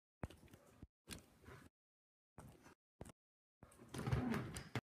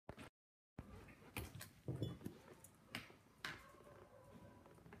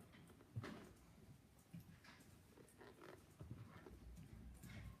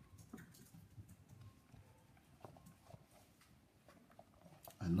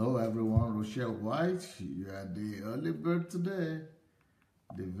Hello everyone, Rochelle White. You are the early bird today.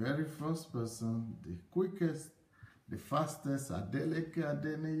 The very first person, the quickest, the fastest, Adelaja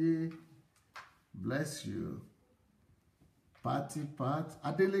Adeniyi. Bless you. Patty Pat.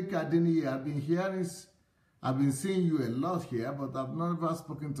 Adelaja Adeniyi, I've been seeing you a lot here, but I've never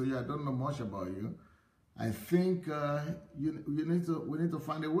spoken to you. I don't know much about you. I think we need to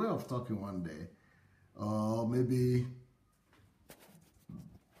find a way of talking one day. Or maybe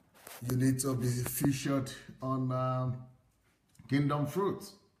you need to be featured on Kingdom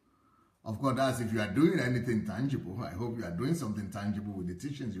Fruits. Of course, that's if you are doing anything tangible. I hope you are doing something tangible with the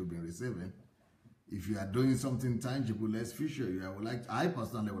teachings you've been receiving. If you are doing something tangible, let's feature you. I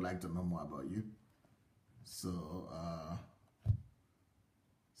personally would like to know more about you. So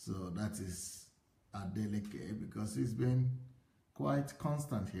that is Adelaja, because he's been quite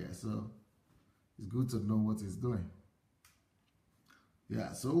constant here. So it's good to know what he's doing.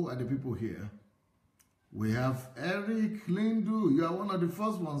 Yeah, so who are the people here? We have Eric Lindu. You are one of the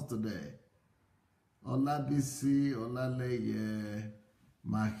first ones today. Olabisi, Olaleye,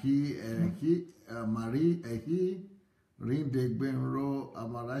 Marie Ehi, Rinde Benro,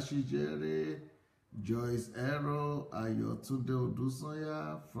 Amarashi Jerry, Joyce Ero, Ayotunde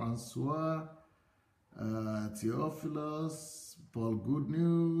Odusanya, Francois, Theophilus, Paul Good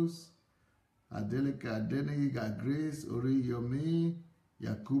News, Adelaja Adeniyi, Grace, Oriyomi,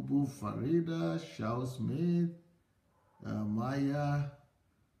 Yakubu Farida, Shao Smith, Maya,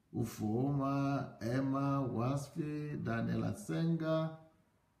 Ufooma, Emma Wasfi, Daniela Senga.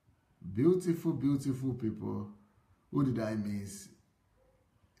 Beautiful, beautiful people. Who did I miss?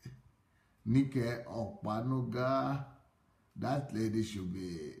 Nike Okpanoga. That lady should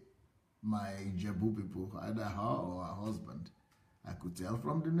be my Jebu people, either her or her husband. I could tell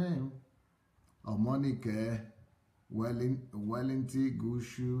from the name. Omonike, Wellington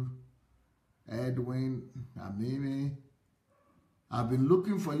Gushu, Edwin, Amini. I've been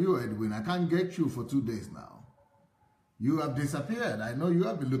looking for you, Edwin. I can't get you for 2 days now. You have disappeared. I know you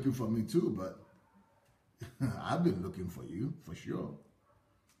have been looking for me too, but I've been looking for you, for sure.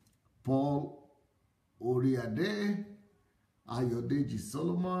 Paul Oriade, Ayodeji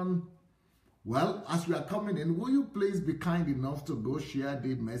Solomon. Well, as you are coming in, will you please be kind enough to go share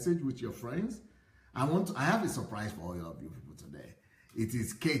the message with your friends? I have a surprise for all of you people today. It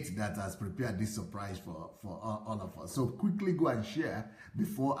is Kate that has prepared this surprise for all of us. So quickly go and share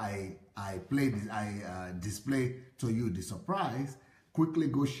before I play this. I display to you the surprise. Quickly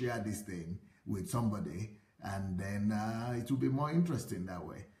go share this thing with somebody, and then it will be more interesting that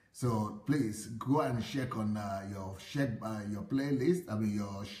way. So please go and check on your playlist. I mean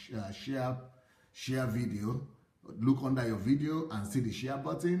your share video. Look under your video and see the share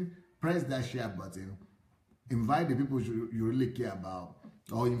button. Press that share button. Invite the people you really care about,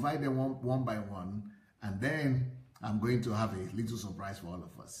 or invite them one by one, and then I'm going to have a little surprise for all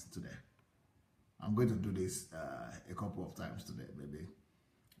of us today. I'm going to do this a couple of times today, maybe.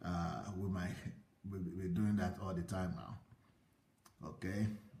 We're doing that all the time now. Okay,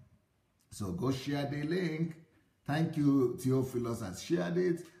 so go share the link. Thank you, Theophilus has shared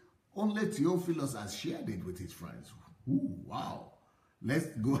it. Only Theophilus has shared it with his friends. Ooh, wow. Let's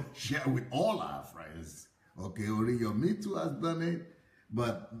go share with all our friends. Okay, Oriyomi too has done it,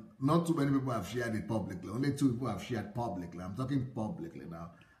 but not too many people have shared it publicly. Only 2 people have shared publicly. I'm talking publicly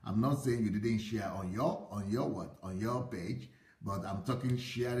now. I'm not saying you didn't share on your page, but I'm talking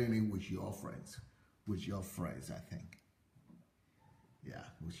sharing it with your friends. With your friends, I think. Yeah,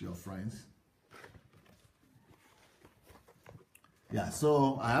 with your friends. Yeah,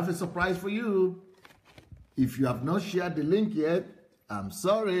 so I have a surprise for you. If you have not shared the link yet, I'm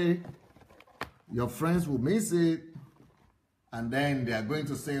sorry. Your friends will miss it. And then they are going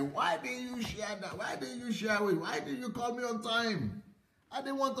to say, why didn't you share that? Why didn't you share it? Why didn't you call me on time? I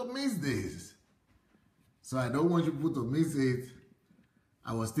didn't want to miss this. So I don't want you people to miss it.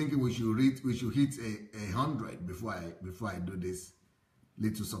 I was thinking we should hit 100 before I do this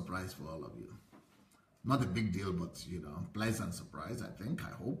little surprise for all of you. Not a big deal, but pleasant surprise, I think,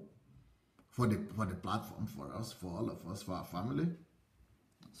 I hope. For the platform, for us, for all of us, for our family.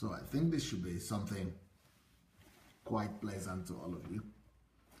 So I think this should be something quite pleasant to all of you.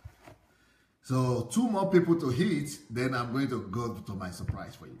 So 2 more people to hit, then I'm going to go to my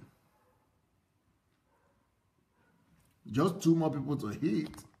surprise for you. Just 2 more people to hit,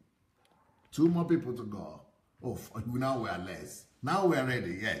 2 more people to go. Oh, now we are less. Now we are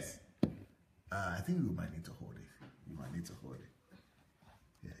ready, yes. I think you might need to hold it. You might need to hold it.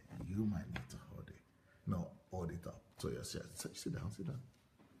 Yeah, you might need to hold it. No, hold it up to yourself. Sit down, sit down.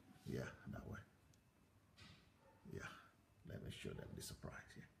 Yeah, that way. Yeah. Let me show them the surprise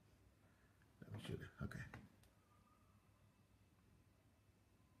here. Let me show them. Okay.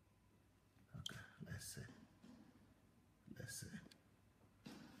 Okay, let's see. Let's see.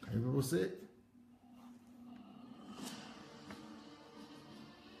 Can you people see it?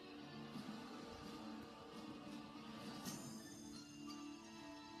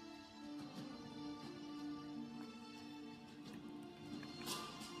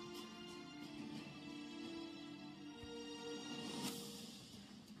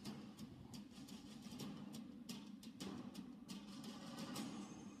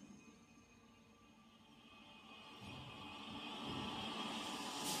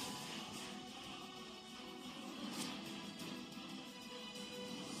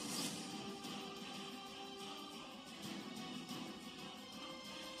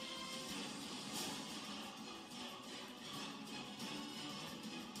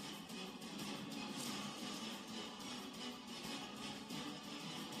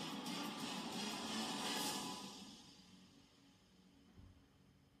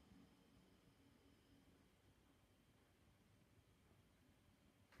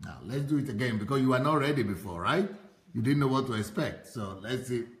 Now, let's do it again because you were not ready before, right? You didn't know what to expect. So let's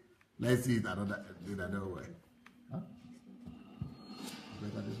see it another way. Huh?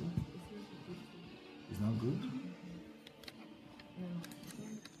 Better this way? It's not good? No.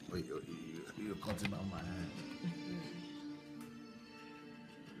 Wait, you're cutting out my hand.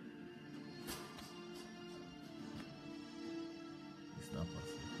 It's not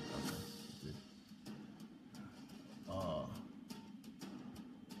possible. Okay. Oh.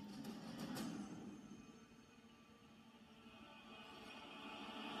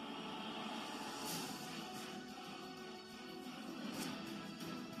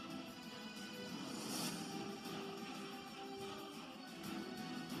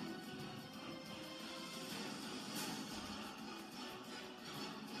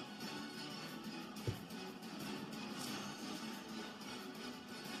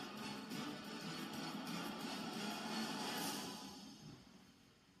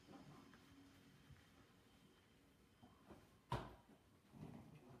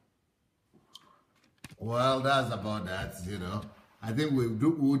 Well, that's about that, you know. I think we'll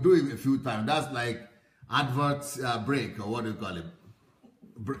do it a few times. That's like advert break, or what do you call it?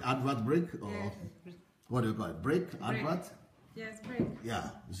 Advert break, or yes. What do you call it? Break? Advert? Yes, break. Yeah.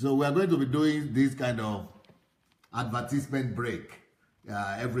 So we're going to be doing this kind of advertisement break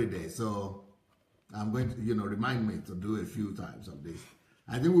every day. So I'm going to, you know, remind me to do a few times of this.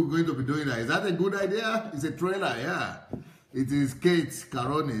 I think we're going to be doing that. Is that a good idea? It's a trailer, yeah. It is Kate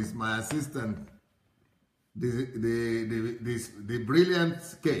Caronis, my assistant. The brilliant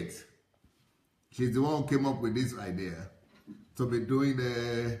Kate, she's the one who came up with this idea to be doing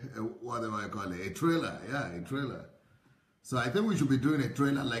the whatever I call it, a trailer, yeah, a trailer. So I think we should be doing a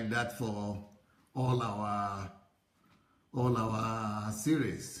trailer like that for all our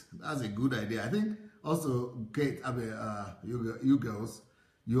series. That's a good idea. I think also, Kate, I mean, you girls,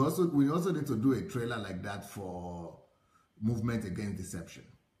 we also need to do a trailer like that for Movement Against Deception.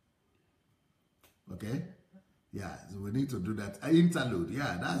 Okay. Yeah, so we need to do that. Interlude,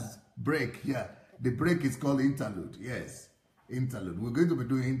 yeah, that's break, yeah. The break is called interlude, yes. Interlude. We're going to be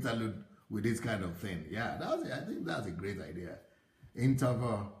doing interlude with this kind of thing. Yeah, I think that's a great idea.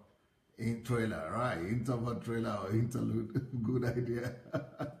 Interval in trailer, right? Interval trailer or interlude. Good idea.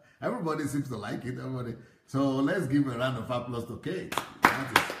 Everybody seems to like it. Everybody. So let's give a round of applause to Kate.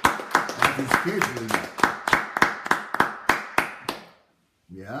 That is Kate.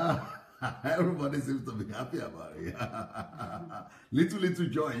 Yeah. Everybody seems to be happy about it. Little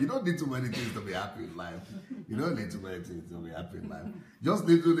joy. You don't need too many things to be happy in life. You don't need too many things to be happy in life. Just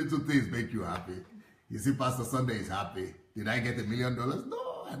little things make you happy. You see, Pastor Sunday is happy. Did I get $1 million?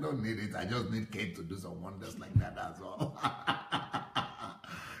 No, I don't need it. I just need Kate to do some wonders like that. That's all.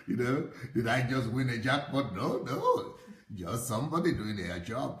 You know, did I just win a jackpot? No. Just somebody doing their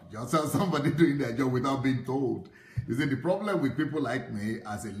job. Just somebody doing their job without being told. You see, the problem with people like me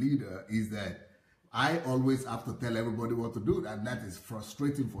as a leader is that I always have to tell everybody what to do, and that is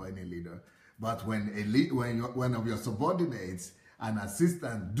frustrating for any leader. But when one of your subordinates, an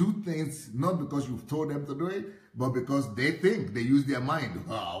assistant, do things not because you've told them to do it, but because they think, they use their mind.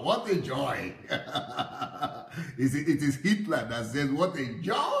 Oh, what a joy! It is Hitler that says, what a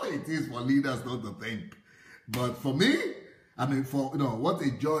joy it is for leaders not to think. But for me, I mean, what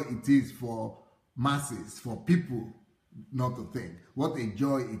a joy it is for masses, for people not to think. What a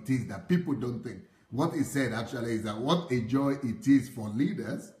joy it is that people don't think. What he said actually is that what a joy it is for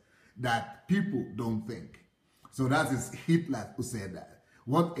leaders that people don't think. So that is Hitler who said that.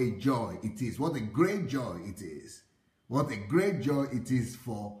 What a joy it is. What a great joy it is What a great joy it is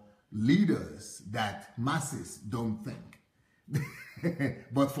for leaders that masses don't think.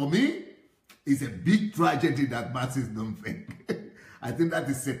 But for me, it's a big tragedy that masses don't think. I think that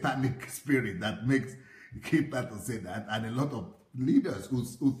is satanic spirit that makes Hitler to say that, and a lot of leaders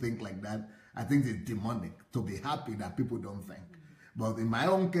who think like that, I think it's demonic to be happy that people don't think. But in my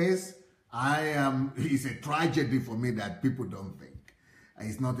own case, it's a tragedy for me that people don't think.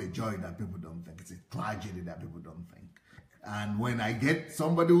 It's not a joy that people don't think. It's a tragedy that people don't think. And when I get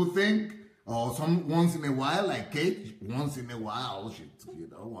somebody who think, or once in a while, like Kate, once in a while,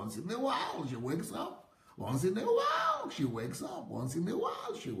 once in a while she wakes up. Once in a while she wakes up. Once in a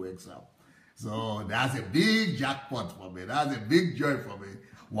while she wakes up. So that's a big jackpot for me. That's a big joy for me.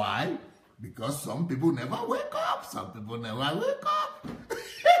 Why? Because some people never wake up. Some people never wake up.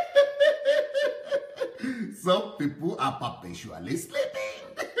 Some people are perpetually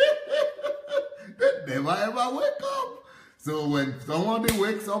sleeping. They never ever wake up. So when somebody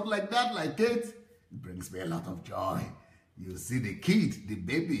wakes up like that, like Kate, it brings me a lot of joy. You see the kid, the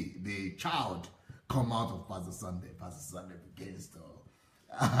baby, the child come out of Pastor Sunday. Pastor Sunday begins to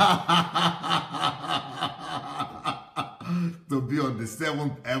be on the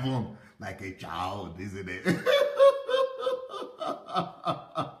seventh heaven like a child, isn't it?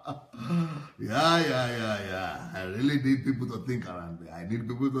 Yeah. I really need people to think around me. I need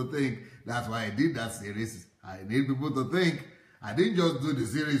people to think. That's why I did that series. I need people to think. I didn't just do the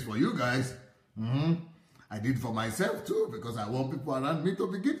series for you guys. I did for myself too, because I want people around me to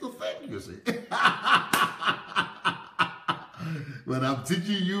begin to think, you see. When I'm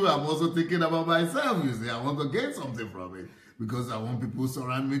teaching you, I'm also thinking about myself, you see. I want to get something from it, because I want people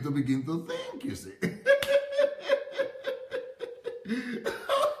surround me to begin to think, you see.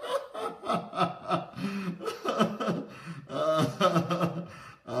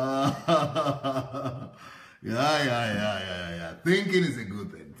 Yeah. Thinking is a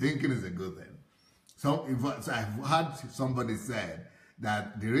good thing. Thinking is a good thing. So I've had somebody say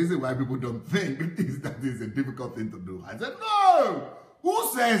that the reason why people don't think is that it's a difficult thing to do. I said, no! Who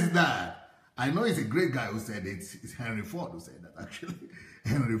says that? I know it's a great guy who said it. It's Henry Ford who said that, actually.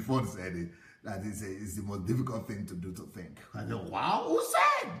 Henry Ford said it, that it's the most difficult thing to do, to think. I said, wow, who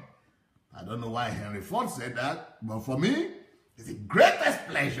said? I don't know why Henry Ford said that, but for me, it's the greatest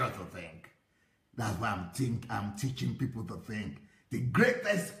pleasure to think. That's why I'm teaching people to think. The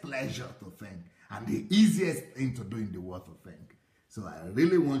greatest pleasure to think, and the easiest thing to do in the world to think. So I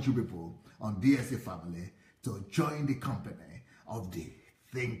really want you people on DSA family to join the company of the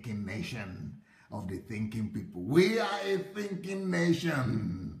thinking nation, of the thinking people. We are a thinking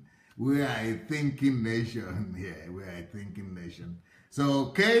nation. We are a thinking nation. Yeah, we are a thinking nation.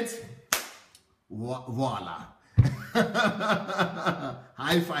 So Kate, voila.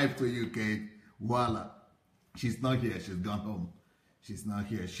 High five to you, Kate. Voila. She's not here. She's gone home. She's not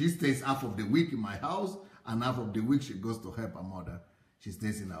here. She stays half of the week in my house, and half of the week she goes to help her mother. She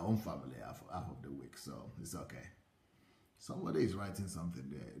stays in her own family half of the week, so it's okay. Somebody is writing something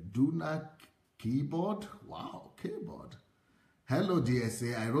there. Do not keyboard. Wow, keyboard. Hello,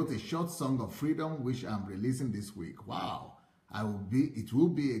 DSA. I wrote a short song of freedom which I'm releasing this week. Wow. It will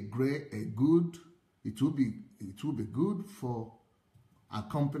be good for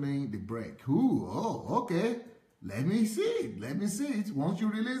accompanying the break. Ooh, oh, okay. Let me see it. Once you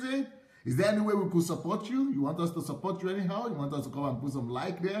release it, is there any way we could support you? You want us to support you anyhow? You want us to come and put some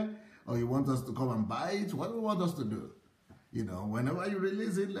like there? Or you want us to come and buy it? What do you want us to do? You know, whenever you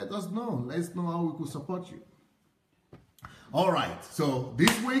release it, let us know. Let's know how we could support you. All right, so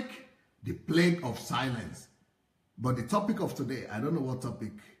this week, the plague of silence. But the topic of today, I don't know what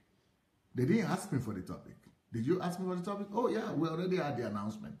topic. They didn't ask me for the topic. Did you ask me for the topic? Oh yeah, we already had the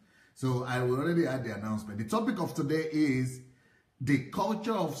announcement. So I already had the announcement. The topic of today is the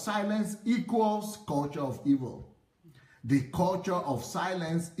culture of silence equals culture of evil. The culture of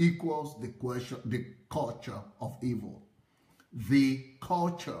silence equals the culture of evil. The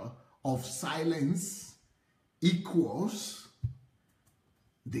culture of silence equals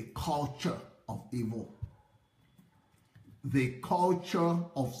the culture of evil. The culture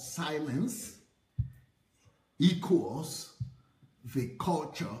of silence equals the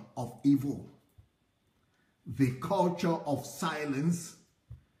culture of evil. The culture of silence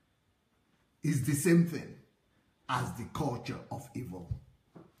is the same thing as the culture of evil.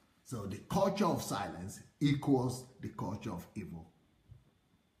 So the culture of silence equals the culture of evil.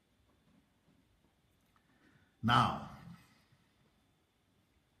 Now,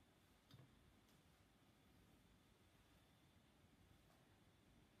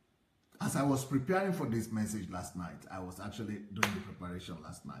 as I was preparing for this message last night, I was actually doing the preparation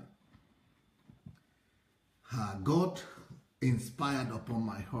last night. God inspired upon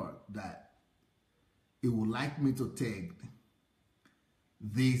my heart that He would like me to take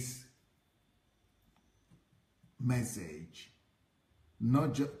this message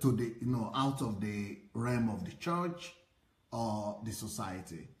not just to the, out of the realm of the church or the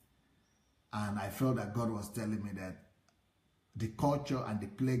society. And I felt that God was telling me that the culture and the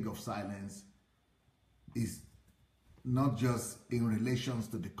plague of silence is not just in relations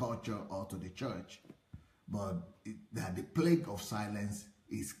to the culture or to the church, but that the plague of silence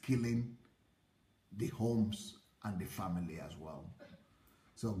is killing the homes and the family as well.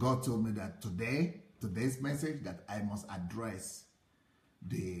 So God told me that today's message, that I must address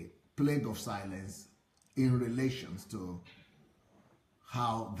the plague of silence in relations to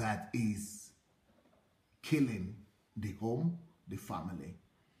how that is killing the home, the family,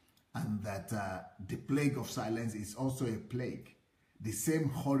 and that the plague of silence is also a plague, the same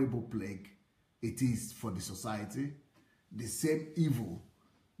horrible plague it is for the society, the same evil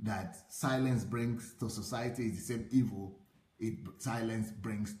that silence brings to society is the same evil silence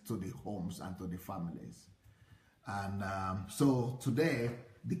brings to the homes and to the families. And so today,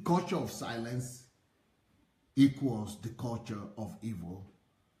 the culture of silence equals the culture of evil,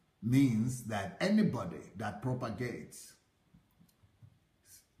 means that anybody that propagates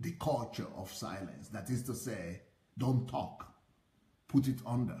the culture of silence, that is to say, don't talk, put it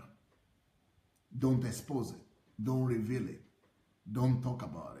under, don't expose it, don't reveal it, don't talk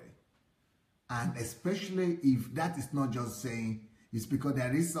about it. And especially if that is not just saying, it's because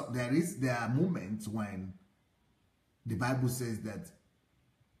there are moments when the Bible says that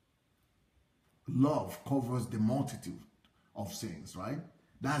love covers the multitude of sins, right?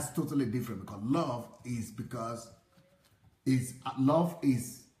 That's totally different, because love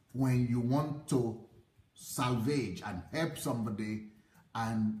is when you want to salvage and help somebody,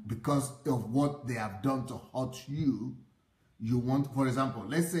 and because of what they have done to hurt you, you want, for example,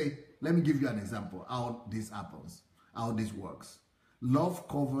 let me give you an example how this happens, how this works. Love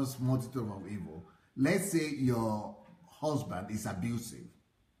covers multitude of evil. Let's say your husband is abusive,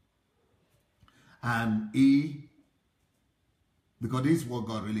 and because this is what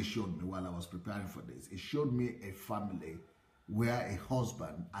God really showed me while I was preparing for this. It showed me a family where a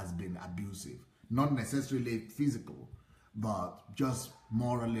husband has been abusive, not necessarily physical, but just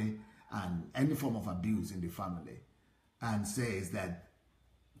morally and any form of abuse in the family, and says that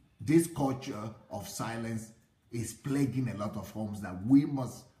this culture of silence is plaguing a lot of homes, that we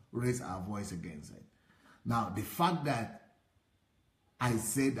must raise our voice against it. Now, the fact that I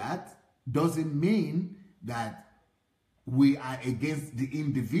say that doesn't mean that we are against the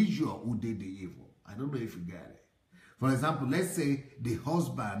individual who did the evil. I don't know if you get it. For example, let's say the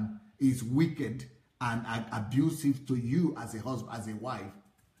husband is wicked and abusive to you as a husband, as a wife,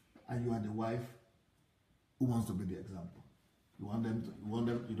 and you are the wife. Who wants to be the example? You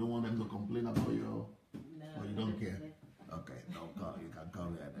don't want them to complain about you, or you don't care? Okay, you can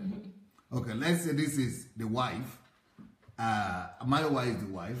call it. Okay, let's say this is the wife. My wife is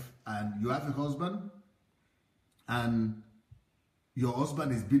the wife, and you have a husband, and your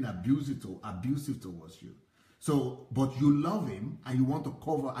husband is being abusive towards you. So, but you love him and you want to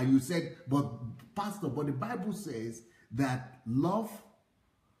cover, and you said, but Pastor, but the Bible says that love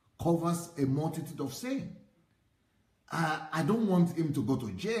covers a multitude of sin. I don't want him to go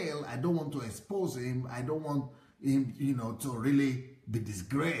to jail. I don't want to expose him. I don't want him, to really be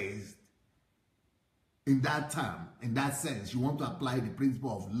disgraced. In that term, in that sense, you want to apply the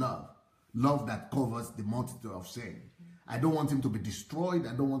principle of love that covers the multitude of sin. I don't want him to be destroyed.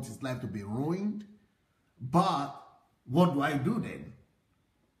 I don't want his life to be ruined. But what do I do then?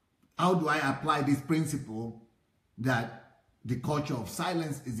 How do I apply this principle that the culture of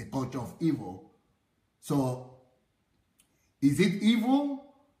silence is a culture of evil? So, is it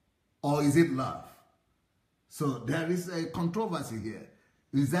evil or is it love? So there is a controversy here.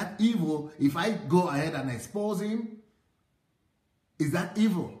 Is that evil? If I go ahead and expose him, is that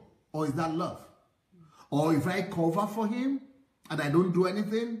evil or is that love? Or if I cover for him and I don't do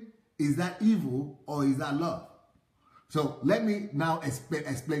anything, is that evil or is that love? So let me now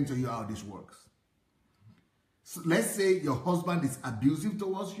explain to you how this works. So let's say your husband is abusive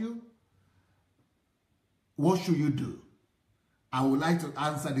towards you. What should you do? I would like to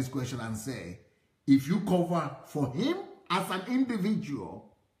answer this question and say, if you cover for him as an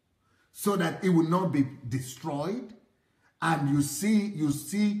individual so that it will not be destroyed, and you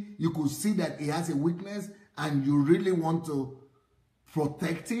could see that he has a weakness and you really want to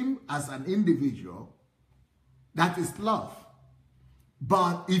protect him as an individual, that is love.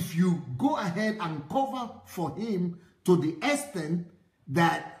 But if you go ahead and cover for him to the extent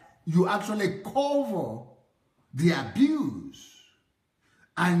that you actually cover the abuse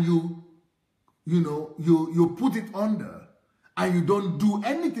and you put it under and you don't do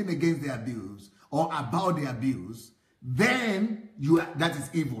anything against the abuse or about the abuse, then that is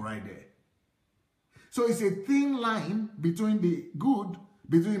evil right there. So it's a thin line between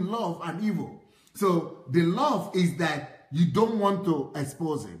between love and evil. So the love is that you don't want to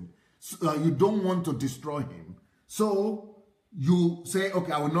expose him. You don't want to destroy him. So you say,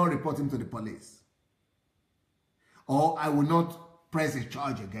 okay, I will not report him to the police. Or I will not press a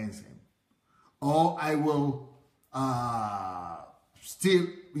charge against him. Or I will still,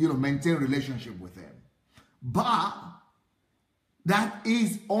 maintain relationship with him. But that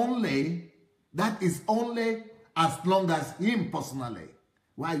is only as long as him personally.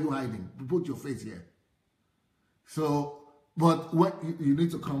 Why are you hiding? Put your face here. So, but what you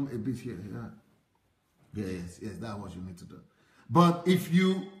need to come a bit here. Yeah. Yes, that's what you need to do. But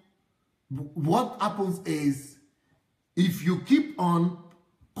what happens is, if you keep on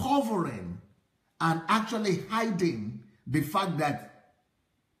covering and actually hiding the fact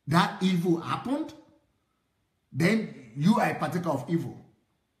that evil happened, then you are a partaker of evil.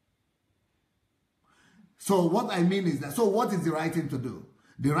 So what I mean is that, so what is the right thing to do?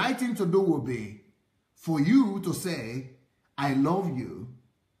 The right thing to do will be for you to say, I love you.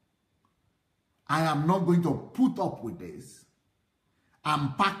 I am not going to put up with this.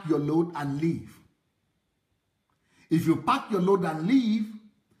 And pack your load and leave. If you pack your load and leave,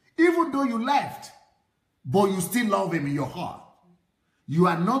 even though you left, but you still love him in your heart, you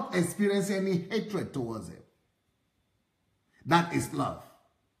are not experiencing any hatred towards him. That is love.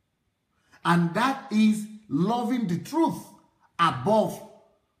 And that is loving the truth above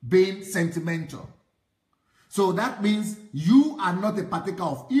being sentimental. So that means you are not a partaker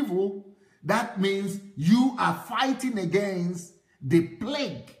of evil. That means you are fighting against the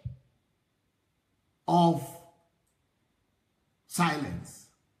plague of silence.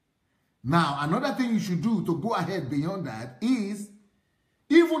 Now, another thing you should do to go ahead beyond that is,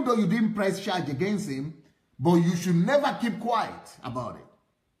 even though you didn't press charge against him, but you should never keep quiet about it.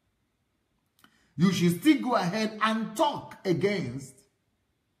 You should still go ahead and talk against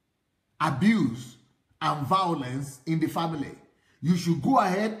abuse and violence in the family. You should go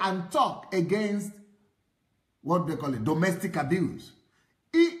ahead and talk against what they call it, domestic abuse.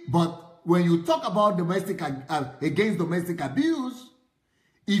 But when you talk about against domestic abuse,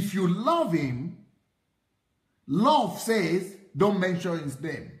 if you love him, love says don't mention his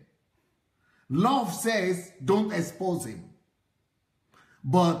name. Love says don't expose him.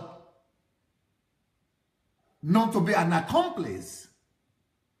 But not to be an accomplice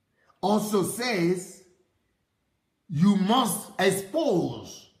also says you must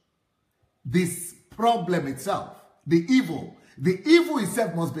expose this problem itself, the evil. The evil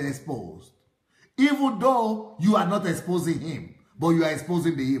itself must be exposed. Even though you are not exposing him, but you are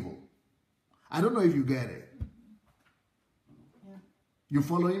exposing the evil. I don't know if you get it. Yeah. You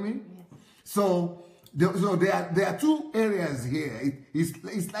following me? Yes. So there are two areas here.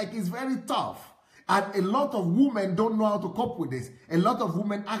 It's like it's very tough. And a lot of women don't know how to cope with this. A lot of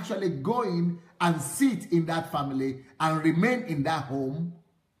women actually go in and sit in that family and remain in that home.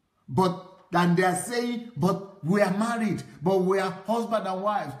 Then they are saying, but we are married, but we are husband and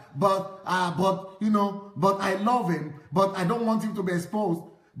wife, but I love him, but I don't want him to be exposed.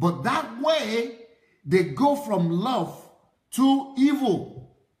 But that way, they go from love to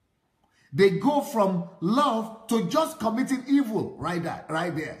evil. They go from love to just committing evil right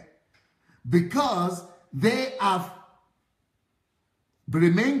there. Because they have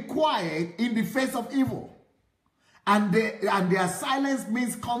remained quiet in the face of evil. And their silence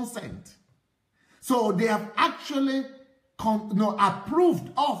means consent. So they have actually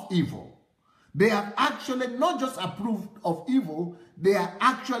approved of evil. They have actually not just approved of evil, they have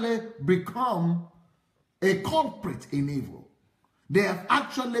actually become a culprit in evil. They have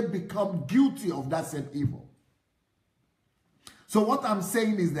actually become guilty of that same evil. So what I'm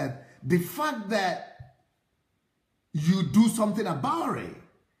saying is that the fact that you do something about it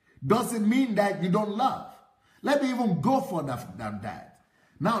doesn't mean that you don't love. Let me even go further than that.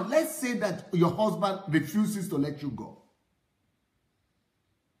 Now, let's say that your husband refuses to let you go.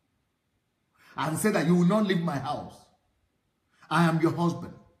 And say that you will not leave my house. I am your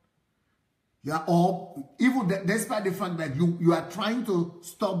husband. Or even despite the fact that you are trying to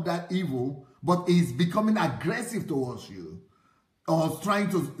stop that evil, but is becoming aggressive towards you, or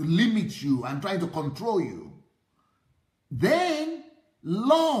trying to limit you and trying to control you, then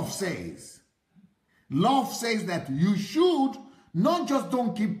love says that you should not just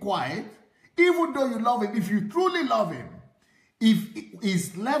don't keep quiet, even though you love him. If you truly love him, if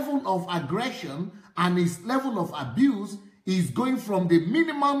his level of aggression and his level of abuse is going from the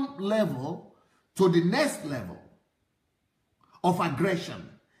minimum level to the next level of aggression.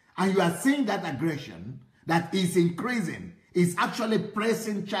 And you are seeing that aggression that is increasing, is actually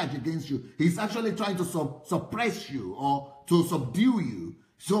pressing charge against you. He's actually trying to suppress you or to subdue you.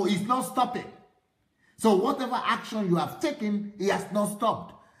 So he's not stopping. So whatever action you have taken, he has not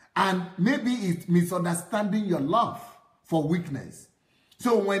stopped. And maybe it's misunderstanding your love for weakness.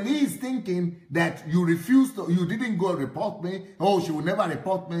 So when he is thinking that you refuse to, you didn't go report me, oh, she will never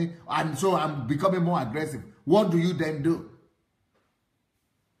report me, and so I'm becoming more aggressive, what do you then do?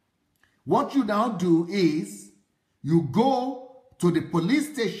 What you now do is you go to the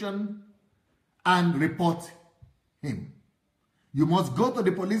police station and report him. You must go to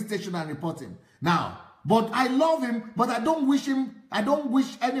the police station and report him. Now, but I love him, but I don't wish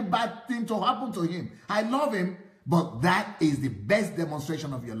any bad thing to happen to him. I love him, but that is the best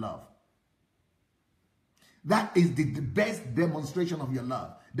demonstration of your love. That is the best demonstration of your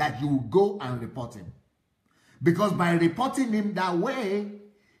love, that you will go and report him. Because by reporting him that way,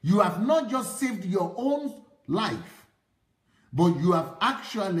 you have not just saved your own life, but you have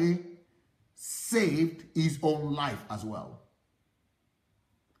actually saved his own life as well.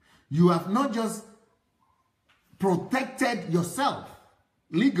 You have not just protected yourself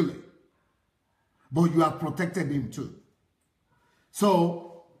legally, but you have protected him too.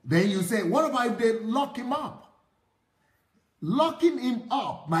 So then you say, what about if they lock him up? Locking him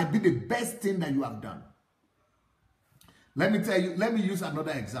up might be the best thing that you have done. Let me tell you, let me use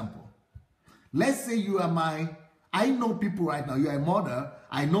another example. Let's say you are I know people right now, you are a mother.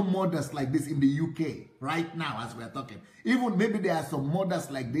 I know mothers like this in the UK right now as we are talking. Even maybe there are some mothers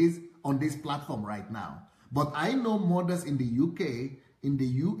like this on this platform right now. But I know mothers in the UK, in the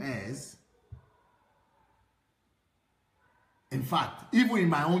US. In fact, even in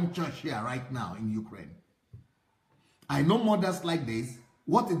my own church here right now in Ukraine. I know mothers like this.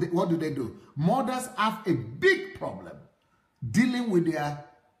 What do they do? Mothers have a big problem dealing with their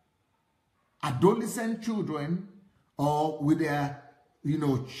adolescent children or with their,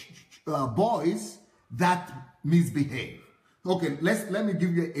 boys that misbehave. Okay, let me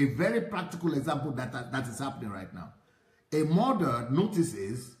give you a very practical example that is happening right now. A mother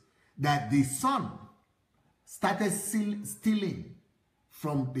notices that the son started stealing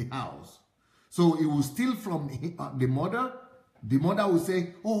from the house. So he will steal from the mother. The mother will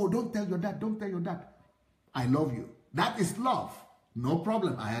say, oh, don't tell your dad, don't tell your dad. I love you. That is love. No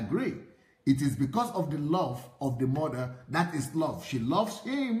problem, I agree. It is because of the love of the mother, that is love. She loves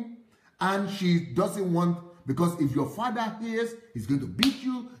him and she doesn't want, because if your father hears, he's going to beat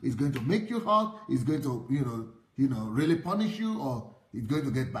you, he's going to make you hurt, he's going to, really punish you, or it's going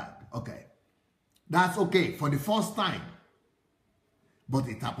to get bad. Okay. That's okay for the first time. But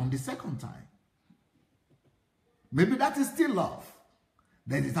it happened the second time. Maybe that is still love.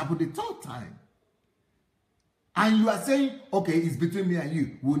 Then it happened the third time. And you are saying, okay, it's between me and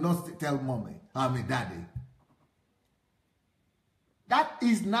you. We will not tell mommy, daddy. That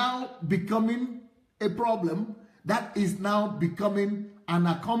is now becoming a problem. That is now becoming an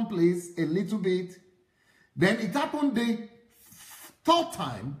accomplice a little bit. Then it happened the third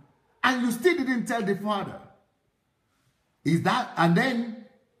time, and you still didn't tell the father. Is that, and then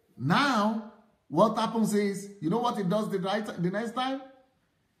now what happens is, you know what it does the next time?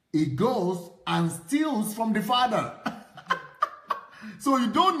 It goes and steals from the father. So you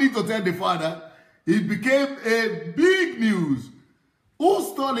don't need to tell the father. It became a big news. Who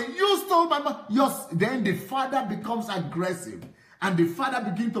stole it? You stole my money. Then the father becomes aggressive. And the father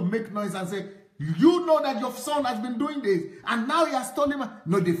begins to make noise and say, you know that your son has been doing this. And now he has stolen my...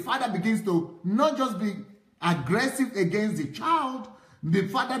 No, the father begins to not just be aggressive against the child. The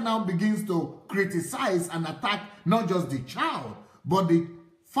father now begins to criticize and attack not just the child, but the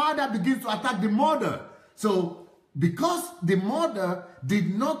father begins to attack the mother. So, because the mother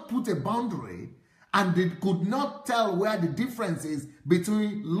did not put a boundary and they could not tell where the difference is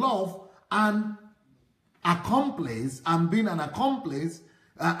between love and accomplice and being an accomplice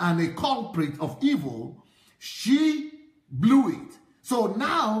and a culprit of evil, she blew it. So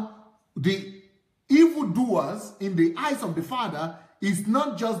now the evildoers in the eyes of the father is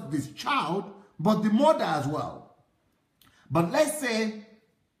not just this child, but the mother as well. But let's say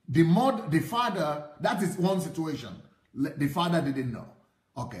the father, that is one situation. The father didn't know.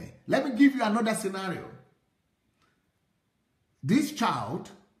 Okay, let me give you another scenario. This child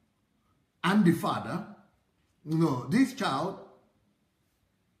and the father, this child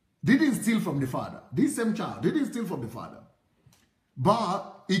didn't steal from the father. This same child didn't steal from the father.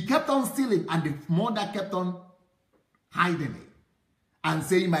 But he kept on stealing and the mother kept on hiding it. and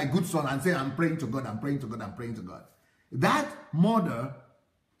saying, my good son, and saying, I'm praying to God, I'm praying to God, I'm praying to God. That mother,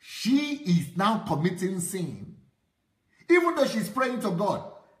 she is now committing sin, even though she's praying to God.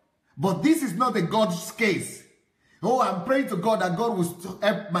 But this is not a God's case. Oh, I'm praying to God that God will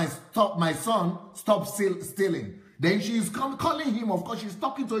help my son stop stealing. Then she's calling him, of course, she's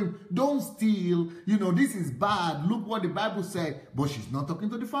talking to him. Don't steal. You know, this is bad. Look what the Bible said. But she's not talking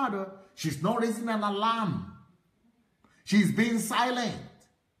to the father. She's not raising an alarm. She's being silent.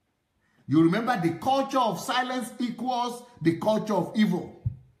 You remember the culture of silence equals the culture of evil.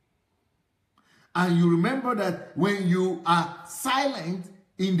 And you remember that when you are silent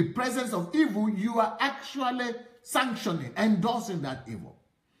in the presence of evil, you are actually sanctioning, endorsing that evil.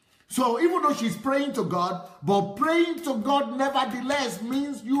 So even though she's praying to God, but praying to God nevertheless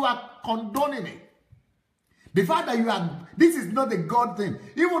means you are condoning it. The fact that this is not a God thing.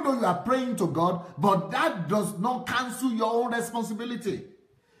 Even though you are praying to God, but that does not cancel your own responsibility.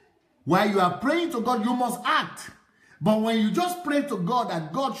 While you are praying to God, you must act. But when you just pray to God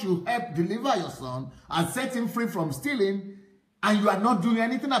that God should help deliver your son and set him free from stealing, and you are not doing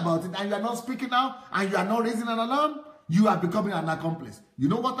anything about it, and you are not speaking out, and you are not raising an alarm, you are becoming an accomplice. You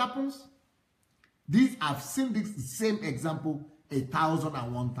know what happens? I've seen this same example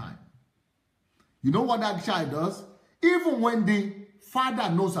 1,001 times. You know what that child does? Even when the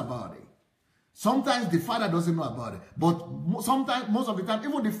father knows about it. Sometimes the father doesn't know about it. But sometimes, most of the time,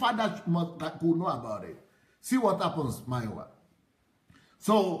 even the father could know about it. See what happens, Maiwa.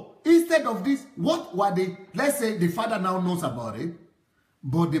 So, instead of this, let's say the father now knows about it,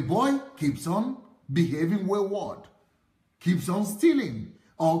 but the boy keeps on behaving wayward, keeps on stealing,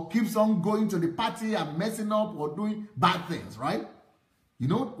 or keeps on going to the party and messing up or doing bad things, right? You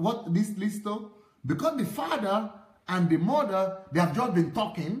know what this leads to? Because the father and the mother, they have just been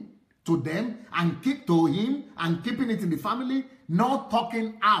talking to them and keep to him and keeping it in the family, not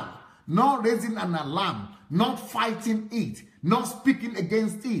talking out, not raising an alarm, not fighting it, not speaking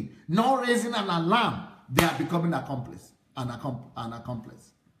against it, not raising an alarm. They are becoming an accomplice.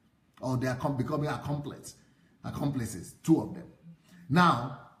 Or they are becoming accomplices, two of them.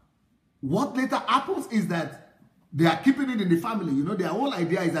 Now, what later happens is that they are keeping it in the family. You know, their whole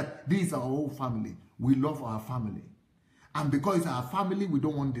idea is that this is our whole family. We love our family. And because it's our family, we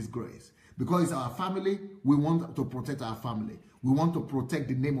don't want disgrace. Because it's our family, we want to protect our family. We want to protect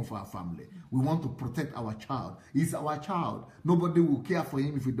the name of our family. We want to protect our child. He's our child. Nobody will care for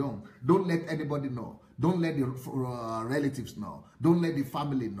him if we don't. Don't let anybody know. Don't let the relatives know. Don't let the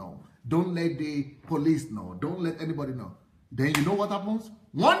family know. Don't let the police know. Don't let anybody know. Then you know what happens?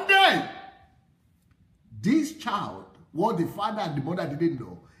 One day, this child, what the father and the mother didn't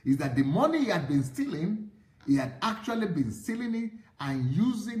know, is that the money he had been stealing, he had actually been stealing it and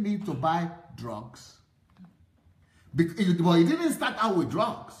using it to buy drugs. But he didn't start out with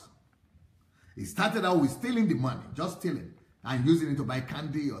drugs. He started out with stealing the money, just stealing, and using it to buy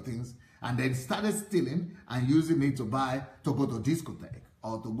candy or things, and then started stealing and using it to go to discotheque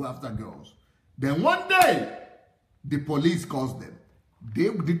or to go after girls. Then one day, the police calls them. They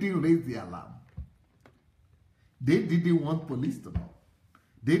didn't raise the alarm. They didn't want police to know.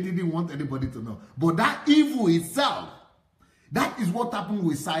 They didn't want anybody to know. But that evil itself, that is what happened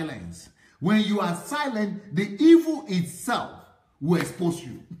with silence. When you are silent, the evil itself will expose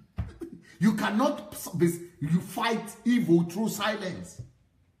you. You cannot fight evil through silence.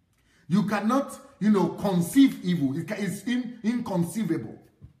 You cannot, conceive evil. It's inconceivable.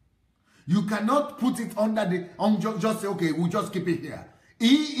 You cannot put it just say, okay, we'll just keep it here.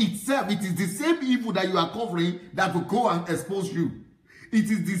 Itself, it is the same evil that you are covering that will go and expose you. It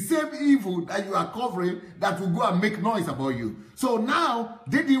is the same evil that you are covering that will go and make noise about you. So now,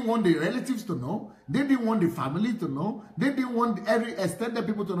 they didn't want the relatives to know. They didn't want the family to know. They didn't want every extended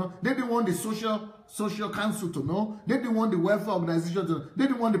people to know. They didn't want the social council to know. They didn't want the welfare organization to know. They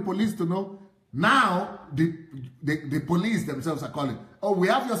didn't want the police to know. Now, the police themselves are calling. Oh, we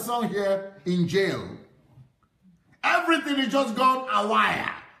have your son here in jail. Everything is just gone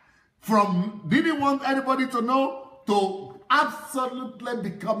awire. From didn't want anybody to know to absolutely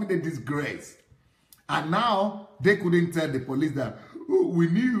becoming a disgrace. And now, they couldn't tell the police that, oh, we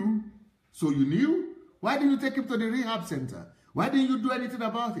knew. So you knew? Why didn't you take him to the rehab center? Why didn't you do anything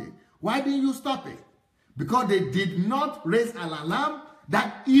about it? Why didn't you stop it? Because they did not raise an alarm.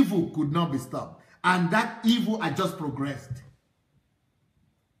 That evil could not be stopped. And that evil had just progressed.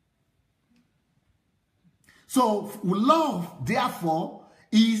 So love, therefore,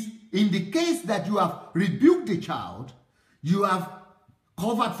 is in the case that you have rebuked the child, you have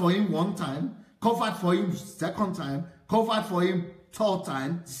covered for him one time, covered for him second time, covered for him third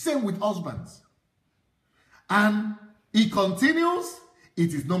time. Same with husbands. And he continues,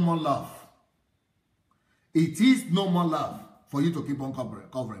 it is no more love. It is no more love for you to keep on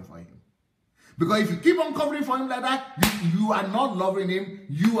covering for him. Because if you keep on covering for him like that, you are not loving him.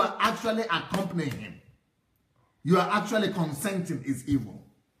 You are actually accompanying him. You are actually consenting is evil.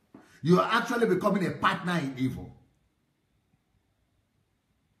 You are actually becoming a partner in evil.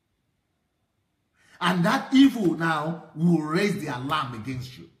 And that evil now will raise the alarm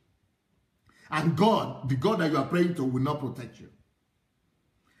against you. And God, the God that you are praying to, will not protect you.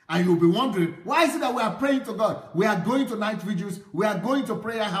 And you'll be wondering, why is it that we are praying to God? We are going to night vigils. We are going to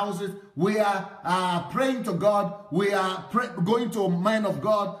prayer houses. We are praying to God. We are going to men of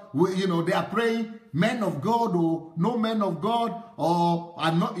God. They are praying men of God or no men of God or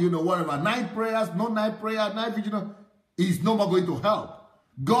are not, whatever. Night prayers, no night prayer, night vigil is no more going to help.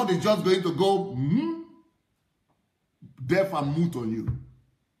 God is just going to go deaf and mute on you.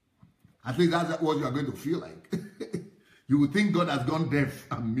 I think that's what you are going to feel like. You would think God has gone deaf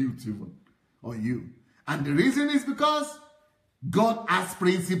and mute even on you. And the reason is because God has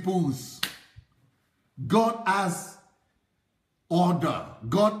principles. God has order.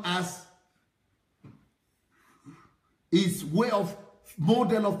 God has his way of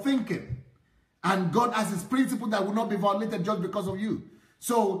model of thinking. And God has his principle that will not be violated just because of you.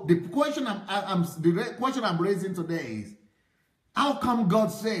 So the question I'm raising today is, how come God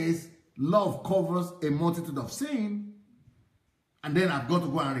says love covers a multitude of sin, and then I've got to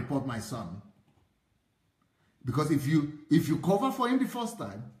go and report my son? Because if you cover for him the first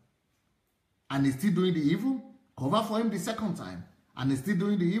time and he's still doing the evil, cover for him the second time and he's still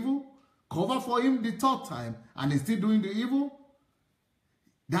doing the evil, cover for him the third time and he's still doing the evil,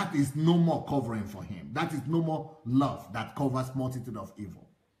 that is no more covering for him. That is no more love that covers multitude of evil.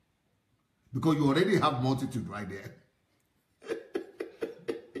 Because you already have multitude right there.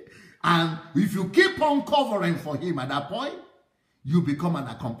 And if you keep on covering for him at that point, you become an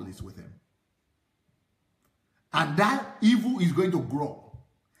accomplice with him. And that evil is going to grow.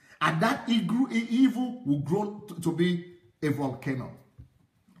 And that evil will grow to be a volcano.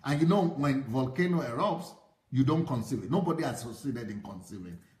 And when volcano erupts, you don't conceive it. Nobody has succeeded in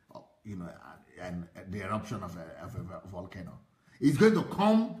conceiving, and the eruption of a volcano. It's going to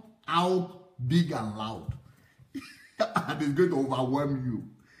come out big and loud. And it's going to overwhelm you.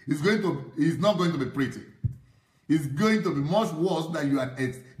 It's not going to be pretty. It's going to be much worse than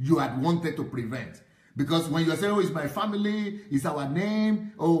you had wanted to prevent. Because when you say, oh, it's my family, it's our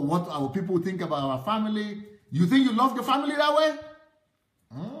name, oh, what our people think about our family, you think you love your family that way?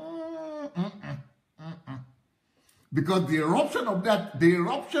 Because the eruption of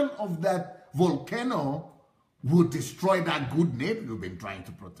that volcano will destroy that good name you've been trying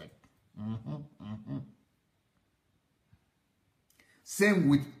to protect. Same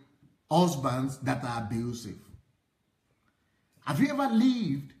with husbands that are abusive. Have you ever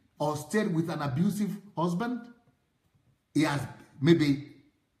lived or stayed with an abusive husband? He has maybe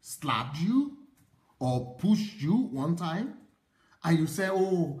slapped you or pushed you one time, and you say,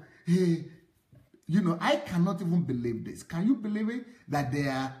 oh, hey, I cannot even believe this. Can you believe it? That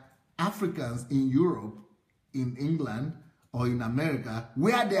there are Africans in Europe, in England, or in America,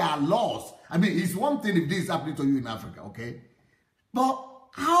 where there are laws. I mean, it's one thing if this is happening to you in Africa, okay? But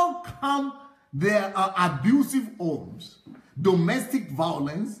how come there are abusive homes, domestic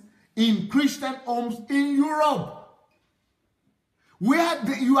violence in Christian homes in Europe, where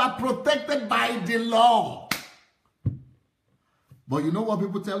you are protected by the law? But you know what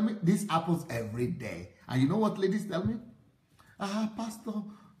people tell me? This happens every day. And you know what ladies tell me? Pastor,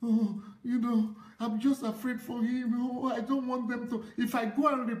 I'm just afraid for him. Oh, I don't want them to. If I go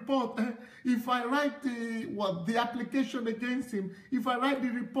and report, if I write the application against him, if I write the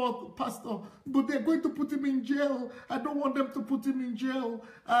report, Pastor, but they're going to put him in jail. I don't want them to put him in jail.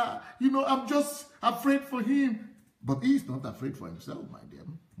 I'm just afraid for him. But he's not afraid for himself, my dear.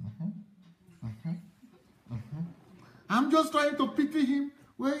 I'm just trying to pity him.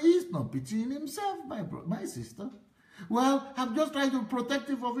 Well, he's not pitying himself, my sister. Well, I'm just trying to protect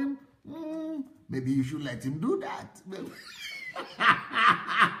him from him. Maybe you should let him do that.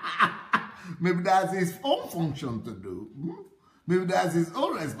 Maybe that's his own function to do. Maybe that's his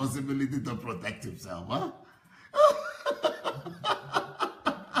own responsibility to protect himself, huh?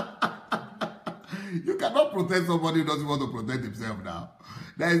 You cannot protect somebody who doesn't want to protect himself now.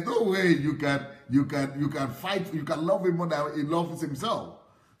 There is no way you can fight, you can love him more than he loves himself.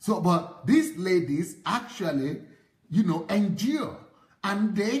 So, but these ladies actually, endure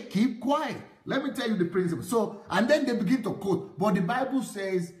and they keep quiet. Let me tell you the principle. So, and then they begin to quote, but the Bible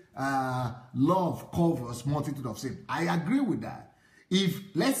says love covers multitude of sin. I agree with that. If,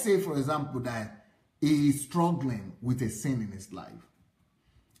 let's say, for example, that he is struggling with a sin in his life,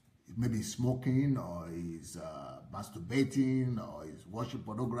 maybe smoking, or he's masturbating, or he's watching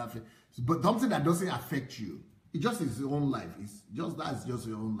pornography, but something that doesn't affect you. It just is his own life. It's just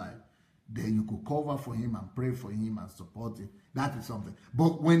your own life. Then you could cover for him and pray for him and support him. That is something.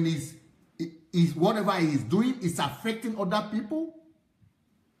 But when he's whatever he's doing is affecting other people,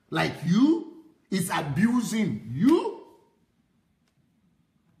 like you, is abusing you,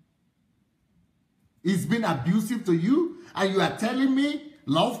 it's been abusive to you, and you are telling me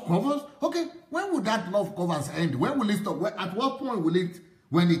love covers? Okay, when will that love covers end? When will it stop? At what point will it,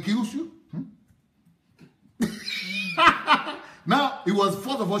 when he kills you? Now, it was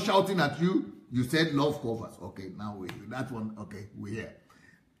first of all shouting at you. You said love covers. Okay, now that one, okay, we're here.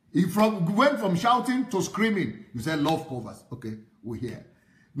 He went from shouting to screaming. You said love covers. Okay, we're here.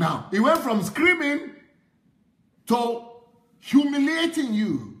 Now, he went from screaming to humiliating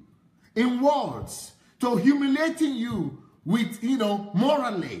you in words, to humiliating you with,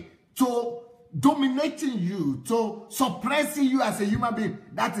 morally, to dominating you, to suppressing you as a human being.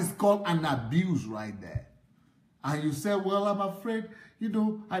 That is called an abuse right there. And you say, well, I'm afraid,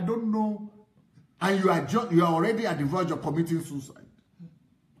 I don't know. And you are already at the verge of committing suicide.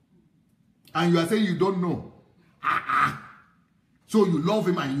 And you are saying you don't know. So you love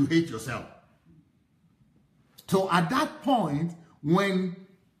him and you hate yourself. So at that point, when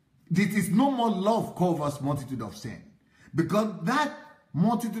it is no more love covers multitude of sin. Because that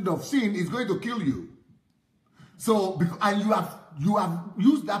multitude of sin is going to kill you. So, and you have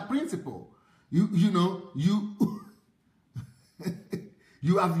used that principle. You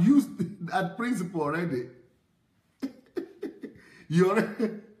have used that principle already. You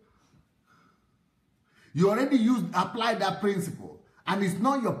already applied that principle. And it's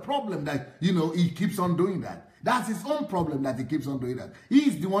not your problem that, he keeps on doing that. That's his own problem that he keeps on doing that. He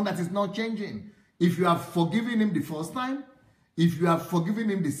is the one that is not changing. If you have forgiven him the first time, if you have forgiven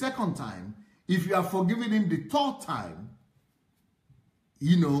him the second time, if you have forgiven him the third time,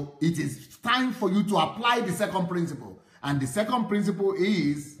 it is time for you to apply the second principle. And the second principle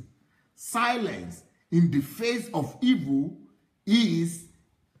is silence in the face of evil is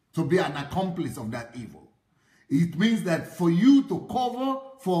to be an accomplice of that evil. It means that for you to cover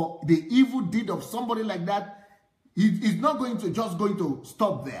for the evil deed of somebody like that, it's not going to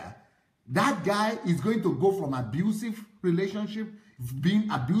stop there. That guy is going to go from abusive relationship,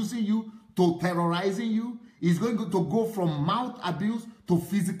 abusing you, to terrorizing you. He's going to go from mouth abuse to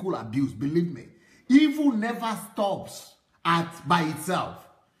physical abuse. Believe me. Evil never stops by itself.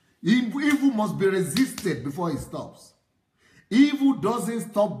 Evil must be resisted before it stops. Evil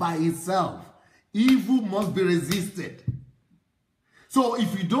doesn't stop by itself. Evil must be resisted. So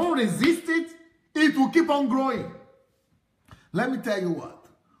if you don't resist it, it will keep on growing. Let me tell you what.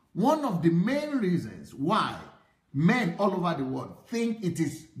 One of the main reasons why men all over the world think it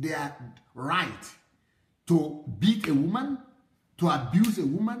is their right to beat a woman, to abuse a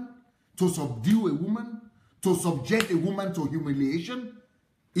woman, to subdue a woman, to subject a woman to humiliation,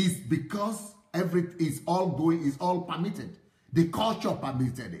 is because is all permitted. The culture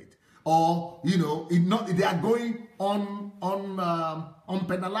permitted it, or they are going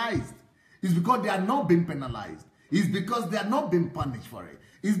unpenalized. It's because they are not being penalized. It's because they are not being punished for it.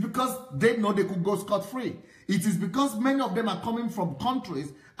 It's because they know they could go scot-free. It is because many of them are coming from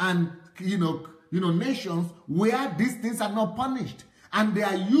countries and nations where these things are not punished, and they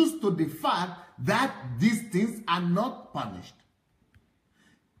are used to the fact that these things are not punished.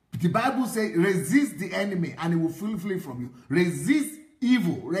 The Bible says, resist the enemy and he will flee from you. Resist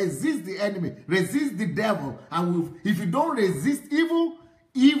evil. Resist the enemy. Resist the devil. And if you don't resist evil,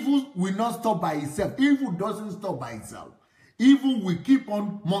 evil will not stop by itself. Evil doesn't stop by itself. Evil will keep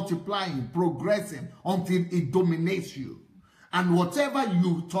on multiplying, progressing until it dominates you. And whatever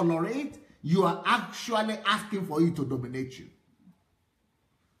you tolerate, you are actually asking for it to dominate you.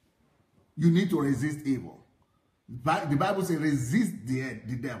 You need to resist evil. The Bible says resist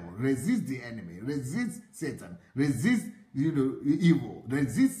the devil, resist the enemy, resist Satan, resist evil,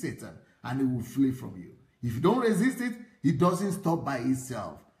 resist Satan, and it will flee from you. If you don't resist it, it doesn't stop by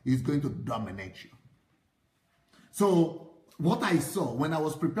itself. It's going to dominate you. So what I saw when I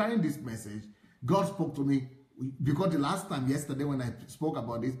was preparing this message, God spoke to me, because the last time, yesterday, when I spoke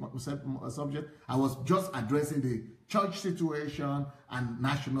about this subject, I was just addressing the church situation and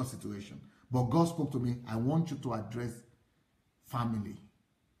national situation. But God spoke to me, I want you to address family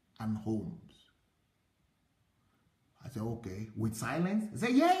and homes. I said, okay. With silence? He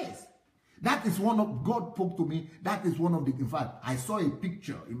said, yes. That is God spoke to me. That is one of the, in fact, I saw a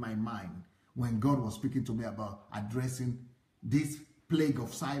picture in my mind when God was speaking to me about addressing this plague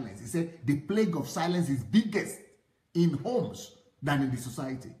of silence. He said, the plague of silence is biggest in homes than in the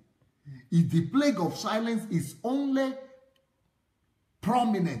society. The plague of silence is only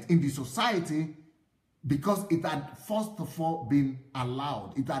prominent in the society because it had first of all been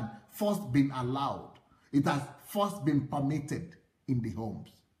allowed. It had first been allowed. It has first been permitted in the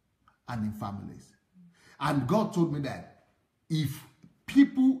homes and in families. And God told me that if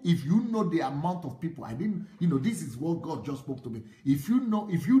you know the amount of people, this is what God just spoke to me. If you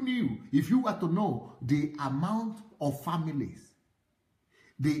were to know the amount of families,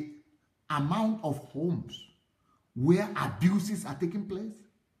 the amount of homes where abuses are taking place,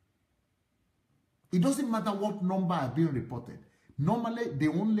 it doesn't matter what number are being reported. Normally, they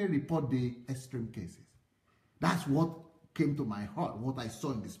only report the extreme cases. That's what came to my heart, what I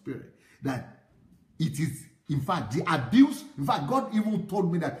saw in the spirit, that it is, in fact, the abuse. In fact, God even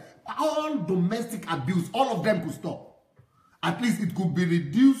told me that all domestic abuse, all of them could stop. At least it could be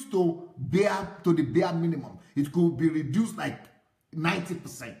reduced to the bare minimum. It could be reduced like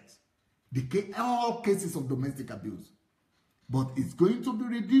 90%. All cases of domestic abuse. But it's going to be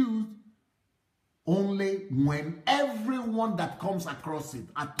reduced only when everyone that comes across it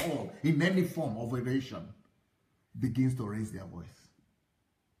at all, in any form of relation, begins to raise their voice.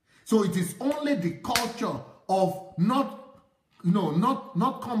 So it is only the culture of not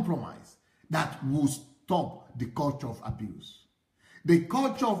compromise that will stop the culture of abuse. The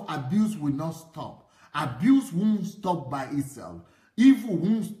culture of abuse will not stop. Abuse won't stop by itself. Evil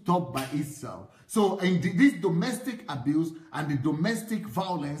won't stop by itself. So in this domestic abuse and the domestic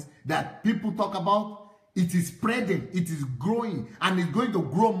violence that people talk about, it is spreading, it is growing, and it's going to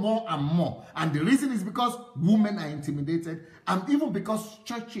grow more and more. And the reason is because women are intimidated, and even because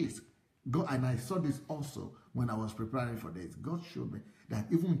churches, and I saw this also when I was preparing for this, God showed me that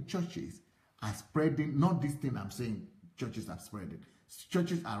even churches are spreading, not this thing I'm saying churches are spreading.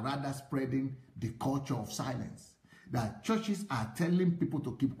 Churches are rather spreading the culture of silence. That churches are telling people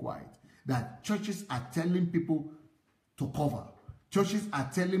to keep quiet. That churches are telling people to cover. Churches are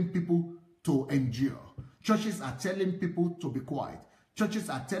telling people to endure. Churches are telling people to be quiet. Churches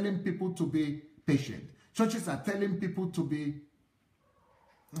are telling people to be patient. Churches are telling people to be,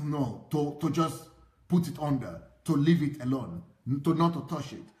 to just put it under, to leave it alone, not to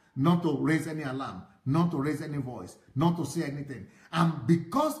touch it, not to raise any alarm, not to raise any voice, not to say anything. And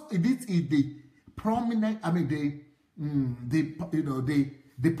because it is the prominent,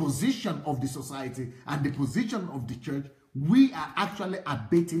 the position of the society and the position of the church, we are actually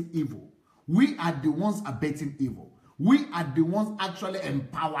abating evil. We are the ones abating evil. We are the ones actually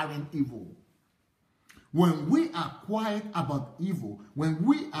empowering evil. When we are quiet about evil, when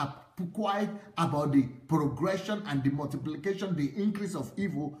we are quiet about the progression and the multiplication, the increase of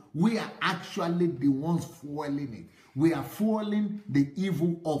evil, we are actually the ones fueling it. We are fueling the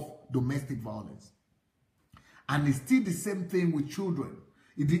evil of domestic violence. And it's still the same thing with children.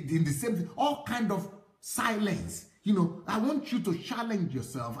 In the same thing, all kind of silence. I want you to challenge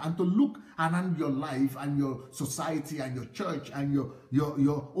yourself and to look around your life and your society and your church and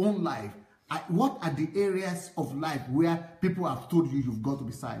your own life. What are the areas of life where people have told you you've got to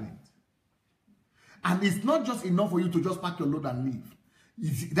be silent? And it's not just enough for you to just pack your load and leave.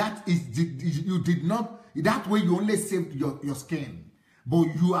 That way you only saved your skin.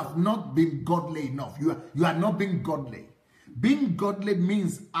 But you have not been godly enough. You are not being godly. Being godly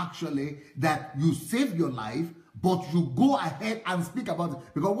means actually that you save your life, but you go ahead and speak about it.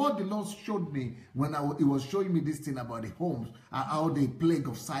 Because what the Lord showed me when He was showing me this thing about the homes, how the plague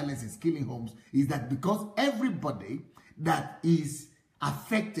of silence is killing homes, is that because everybody that is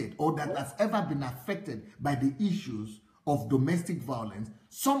affected or that has ever been affected by the issues of domestic violence,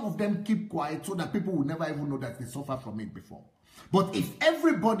 some of them keep quiet so that people will never even know that they suffered from it before. But if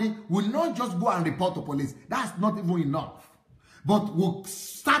everybody will not just go and report to police, that's not even enough. But we'll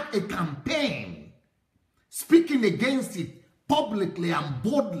start a campaign speaking against it publicly and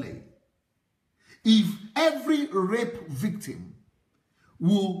boldly. If every rape victim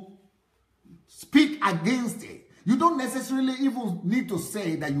will speak against it, you don't necessarily even need to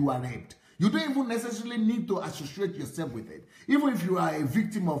say that you are raped. You don't even necessarily need to associate yourself with it. Even if you are a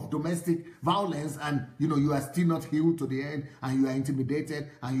victim of domestic violence and you are still not healed to the end and you are intimidated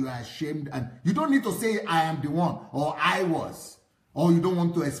and you are ashamed, and you don't need to say I am the one or I was, or you don't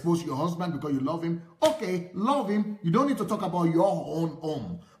want to expose your husband because you love him. Okay, love him. You don't need to talk about your own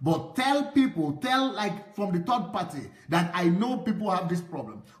home. But tell people, like from the third party, that I know people have this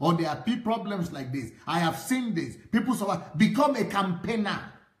problem or there are problems like this. I have seen this. People suffer. Become a campaigner.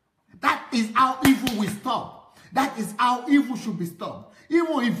 That is how evil will stop. That is how evil should be stopped.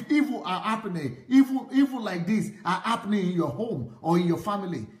 Even if evil are happening, evil like this are happening in your home or in your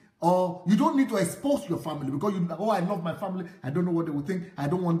family, Or you don't need to expose your family because you, oh, I love my family. I don't know what they will think. I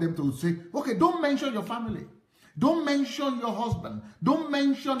don't want them to say, okay, don't mention your family. Don't mention your husband. Don't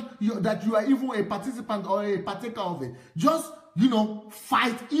mention that you are even a participant or a partaker of it. Just,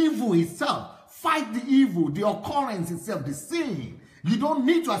 fight evil itself. Fight the evil, the occurrence itself, the sin. You don't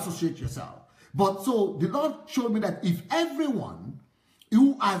need to associate yourself. But so the Lord showed me that if everyone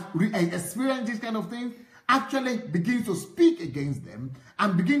who has experienced this kind of thing actually begins to speak against them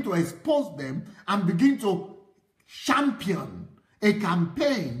and begin to expose them and begin to champion a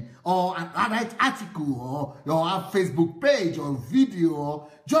campaign or an article or a Facebook page or video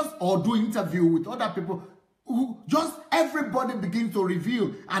or do interview with other people, who just everybody begins to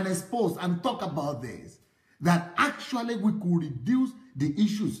reveal and expose and talk about this, that actually we could reduce the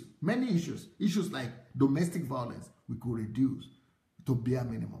issues, many issues like domestic violence, we could reduce to bare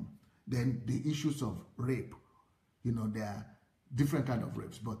minimum. Then the issues of rape, there are different kind of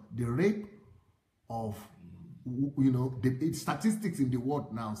rapes, but the rape of, the statistics in the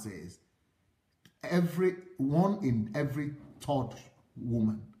world now says one in every third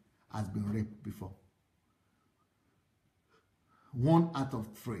woman has been raped before. 1 out of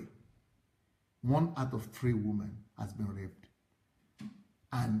 3. 1 out of 3 women has been raped.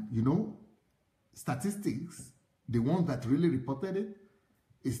 And statistics, the ones that really reported it,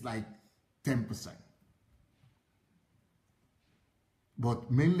 is like 10%. But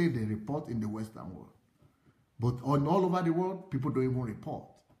mainly they report in the Western world. But all over the world, people don't even report.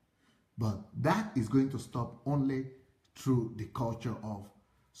 But that is going to stop only through the culture of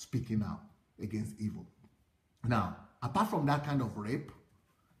speaking out against evil. Now, apart from that kind of rape,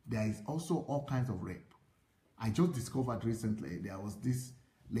 there is also all kinds of rape. I just discovered recently, there was this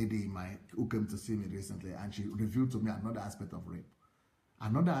lady who came to see me recently, and she revealed to me another aspect of rape.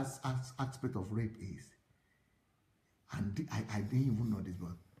 Another aspect of rape is, and I didn't even know this,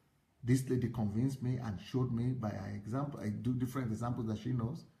 but this lady convinced me and showed me by an example. I do different examples that she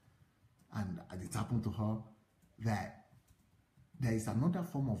knows, and it happened to her, that there is another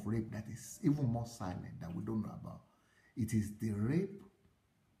form of rape that is even more silent that we don't know about. It is the rape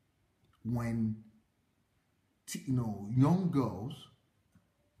when young girls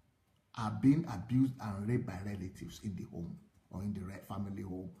are being abused and raped by relatives in the home, or in the family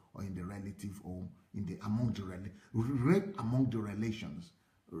home, or in the relative home, rape among the relatives,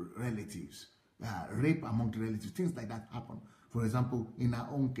 rape among the relatives, things like that happen. For example, in her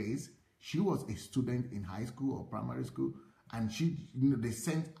own case, she was a student in high school or primary school, and they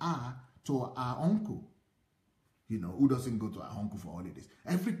sent her to her uncle, who doesn't go to her uncle for holidays.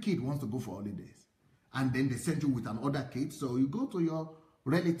 Every kid wants to go for holidays, and then they send you with another kid, so you go to your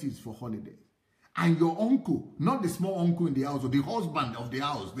relatives for holidays. And your uncle, not the small uncle in the house, or the husband of the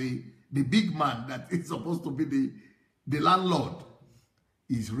house, the big man that is supposed to be the landlord,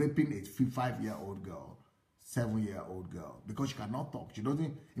 is raping a 5-year-old girl, 7-year-old girl, because she cannot talk. She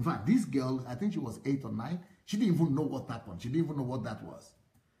doesn't. In fact, this girl, I think she was 8 or 9. She didn't even know what happened. She didn't even know what that was.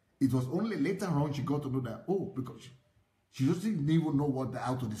 It was only later on she got to know that, because she just didn't even know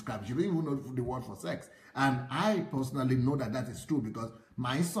how to describe it. She didn't even know the word for sex. And I personally know that is true, because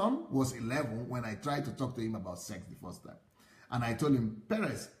my son was 11 when I tried to talk to him about sex the first time. And I told him,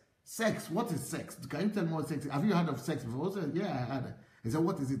 Perez, sex, what is sex? Can you tell me what sex is? Have you heard of sex before? I said, yeah, I had it. He said,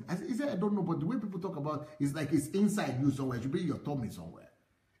 what is it? He said, I don't know, but the way people talk about it, it's like it's inside you somewhere. It should be in your tummy somewhere.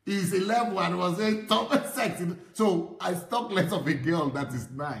 He's 11 and was saying sex. So I talk less of a girl that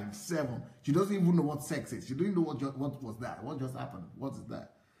is 9, 7. She doesn't even know what sex is. She didn't know what was that. What just happened? What is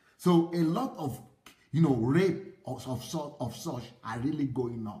that? So a lot of rape of such are really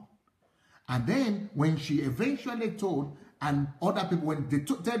going on. And then when she eventually told, and other people, when they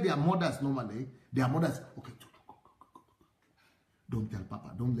tell their mothers normally, their mothers, okay, don't tell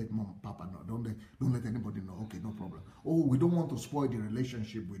Papa. Don't let Papa know. Don't let anybody know. Okay, no problem. Oh, we don't want to spoil the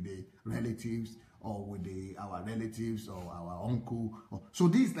relationship with the relatives, or with our relatives, or our uncle. So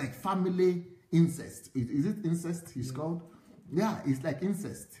this is like family incest. Is it incest? It's called. Yeah, it's like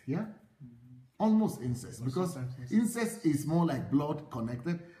incest. Yeah, almost incest, because incest is more like blood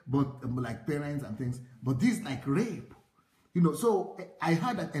connected, but like parents and things. But this is like rape. So I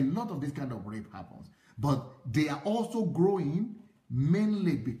heard that a lot of this kind of rape happens, but they are also growing.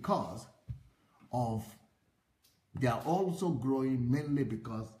 Mainly because of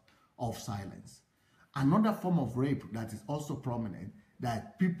silence. Another form of rape that is also prominent,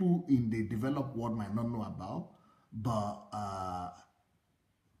 that people in the developed world might not know about, but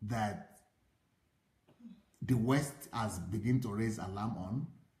that the West has begun to raise alarm on,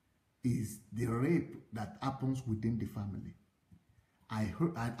 is the rape that happens within the family.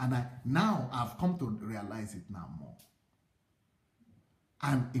 Now I've come to realize it now more.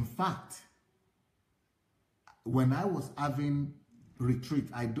 And in fact, when I was having retreat,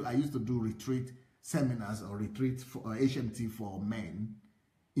 I used to do retreat seminars or retreat for HMT for men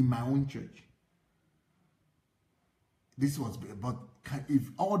in my own church. This was, but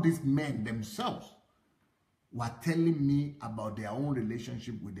if all these men themselves were telling me about their own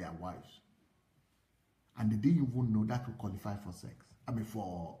relationship with their wives, and they didn't even know that would qualify for sex, I mean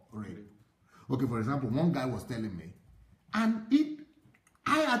for rape. Okay, for example, one guy was telling me, and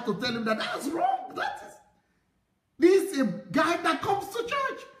I had to tell him that that's wrong. This is a guy that comes to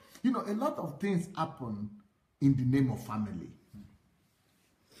church. You know, a lot of things happen in the name of family.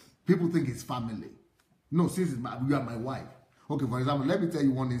 People think it's family. No, since you are my wife. Okay, for example, let me tell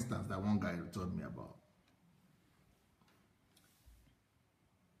you one instance that one guy told me about.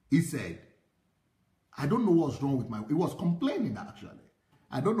 He said, I don't know what's wrong with my wife. He was complaining, actually.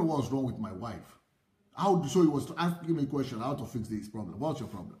 I don't know what's wrong with my wife. So he was asking me a question, how to fix this problem. What's your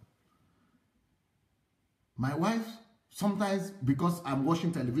problem? My wife, sometimes, because I'm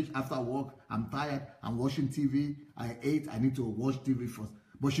watching television after work, I'm tired, I'm watching TV, I ate, I need to watch TV first.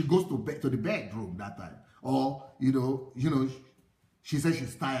 But she goes to the bedroom that time. Or, you know, she says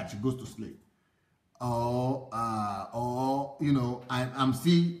she's tired, she goes to sleep. Or you know, I'm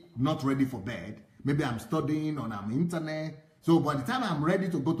still not ready for bed. Maybe I'm studying on the internet. So by the time I'm ready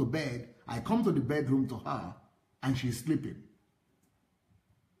to go to bed, I come to the bedroom to her and she's sleeping.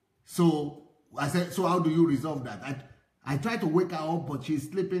 So I said, so how do you resolve that? I try to wake her up, but she's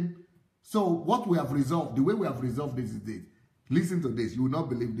sleeping. So what we have resolved, the way we have resolved this is this. Listen to this, you will not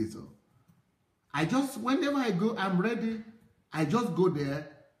believe this. Whenever I go, I'm ready, I just go there,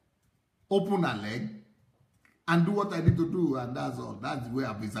 open her leg, and do what I need to do, and that's all. That's the way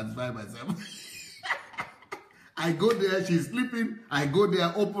I've been satisfying myself. I go there, she's sleeping, I go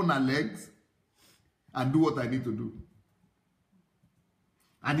there, open her legs, and do what I need to do.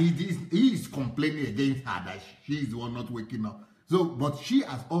 And he is complaining against her that she is the one not waking up. So, but she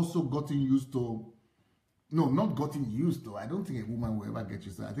has also gotten used to, no, not gotten used to, I don't think a woman will ever get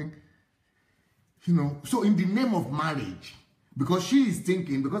used to, I think, you know, so in the name of marriage, because she is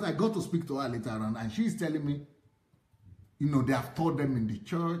thinking, because I got to speak to her later on, and she's telling me, you know, they have taught them in the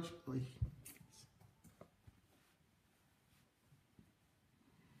church.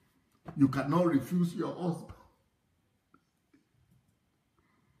 You cannot refuse your husband.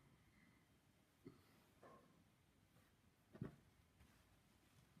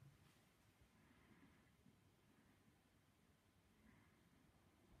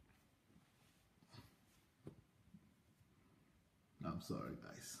 I'm sorry,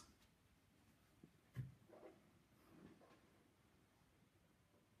 guys.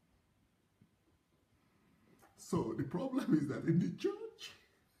 So the problem is that in the church,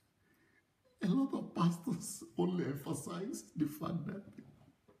 a lot of pastors only emphasize the fact that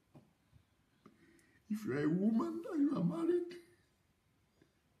if you're a woman and you are married,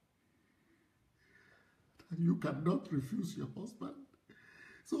 then you cannot refuse your husband.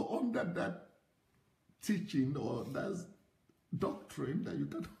 So under that teaching or that doctrine that you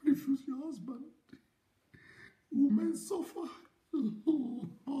cannot refuse your husband, women suffer a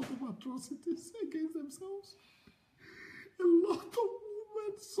lot of atrocities against themselves. A lot of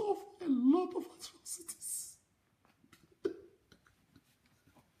women suffer a lot of atrocities.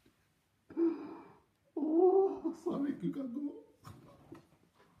 Oh, sorry, you can go.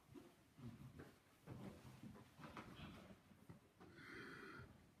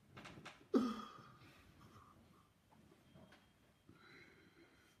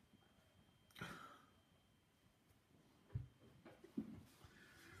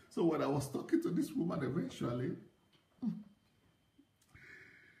 So when I was talking to this woman eventually,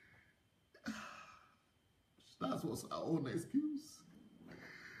 that was our own excuse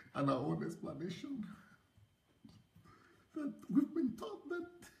and our own explanation. That we've been taught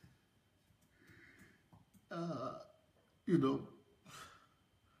that, you know,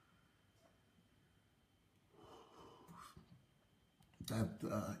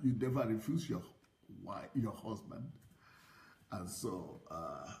 that you never refuse your husband. And so,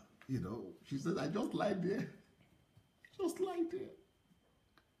 you know, she said, I just lie there. Just lie there.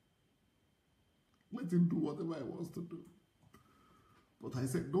 Let him do whatever he wants to do. But I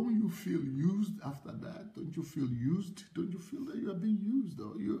said, don't you feel used after that? Don't you feel used? Don't you feel that you are being used?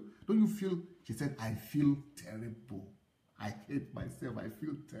 Or don't you feel, she said, I feel terrible. I hate myself. I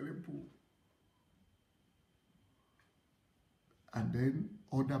feel terrible. And then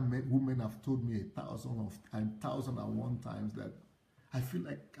other women have told me 1,001 times that I feel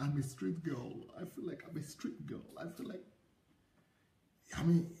like I'm a street girl. I feel like I'm a street girl. I feel like, I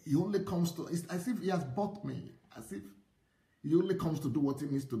mean, he only comes to, it's as if he has bought me. As if He only comes to do what he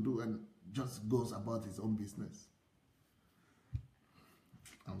needs to do and just goes about his own business.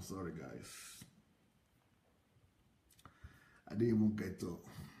 I'm sorry, guys. I didn't even get to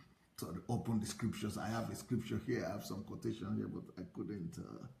open the scriptures. I have a scripture here. I have some quotation here, but I couldn't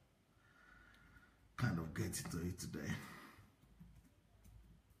kind of get into it today.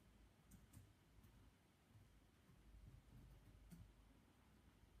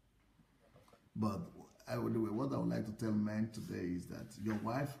 But anyway, what I would like to tell men today is that your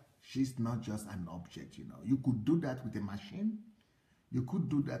wife, she's not just an object, you know. You could do that with a machine. You could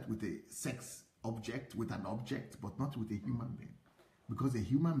do that with a sex object, with an object, but not with a human being. Because a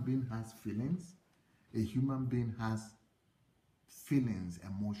human being has feelings. A human being has feelings,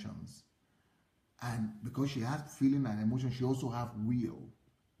 emotions. And because she has feeling and emotion, she also has will.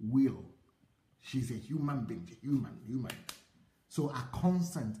 Will. She's a human being, human. So a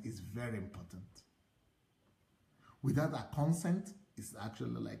consent is very important. Without a consent, it's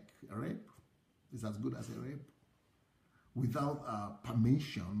actually like a rape. It's as good as a rape. Without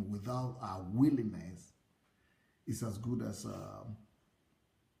permission, without willingness, it's as good as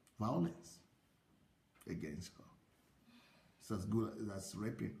violence against her. It's as good as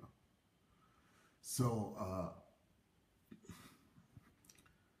raping her. So,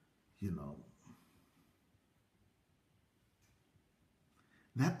 you know,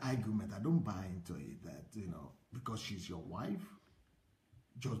 that argument, I don't buy into it that, you know, because she's your wife,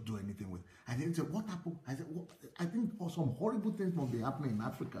 just do anything with. I didn't say, what happened? I said, what? I think some horrible things must be happening in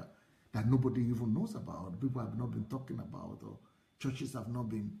Africa that nobody even knows about. People have not been talking about, or churches have not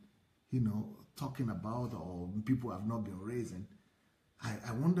been, you know, talking about, or people have not been raising.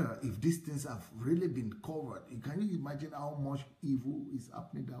 I wonder if these things have really been covered. Can you imagine how much evil is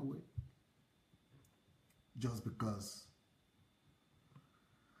happening that way? Just because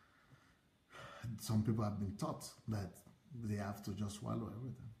some people have been taught that they have to just swallow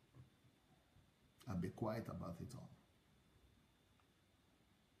everything and be quiet about it all.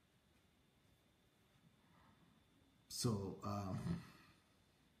 So,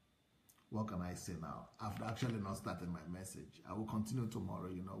 what can I say now? I've actually not started my message. I will continue tomorrow.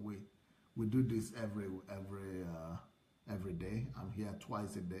 You know, we do this every day. I'm here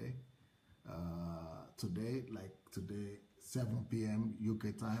twice a day. Today, 7 p.m.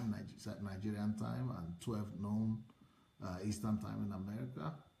 UK time, Nigerian time, and 12 noon Eastern time in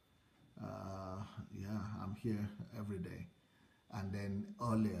America. Yeah, I'm here every day. And then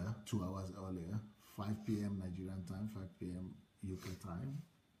earlier, 2 hours earlier, 5 p.m. Nigerian time, 5 p.m. UK time,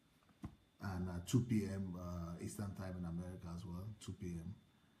 and 2 p.m. Eastern time in America as well, 2 p.m.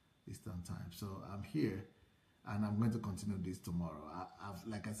 Eastern time. So I'm here, and I'm going to continue this tomorrow.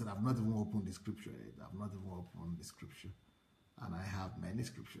 Like I said, I've not even opened the scripture yet. I've not even opened the scripture. And I have many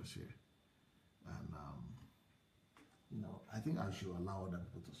scriptures here. And, you know, I think I should allow other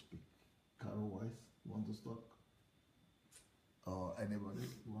people to speak. Carol Weiss, you want to talk? Or anybody,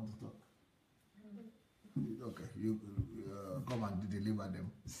 you want to talk? Okay, you come and deliver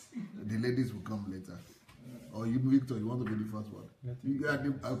them. The ladies will come later. Or you, Victor, you want to be the first one?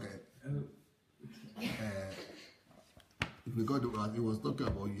 Okay. Because he was talking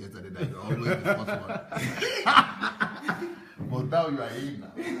about you yesterday, that you're always the first one. But now you are in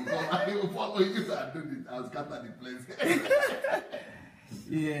now. So I will follow you and do this. I'll scatter the place.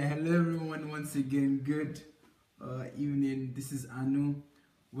 Yeah, hello everyone once again. Good evening. This is Anu.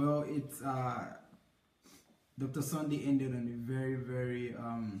 Well, it's Dr. Sunday ended on a very, very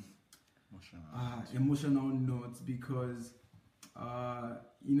emotional note because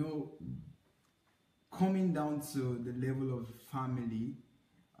you know, coming down to the level of family,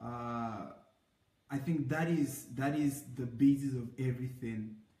 I think that is the basis of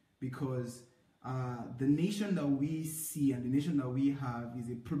everything, because the nation that we see and the nation that we have is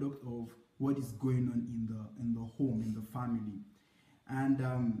a product of what is going on in the home, in the family. And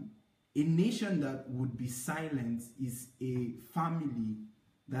a nation that would be silent is a family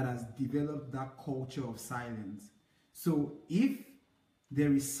that has developed that culture of silence. So if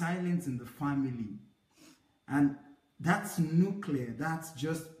there is silence in the family, and that's nuclear, that's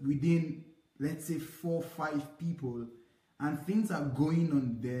just within, let's say, 4 or 5 people, and things are going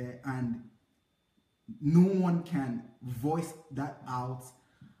on there and no one can voice that out,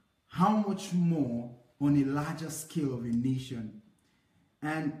 how much more on a larger scale of a nation?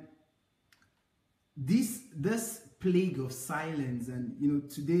 And this plague of silence, and you know,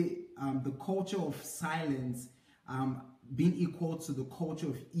 today the culture of silence being equal to the culture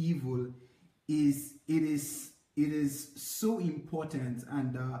of evil is so important.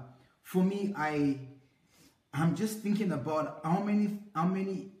 And for me, I'm just thinking about how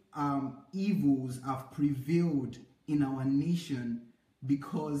many evils have prevailed in our nation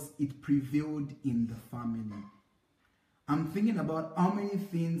because it prevailed in the family. I'm thinking about how many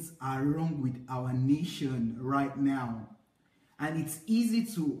things are wrong with our nation right now. And it's easy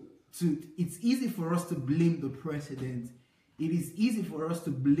it's easy for us to blame the president. It is easy for us to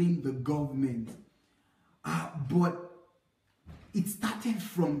blame the government. But it started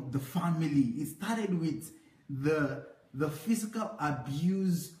from the family. It started with the physical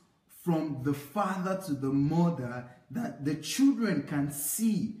abuse from the father to the mother that the children can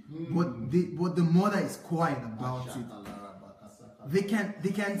see, but the mother is quiet about it.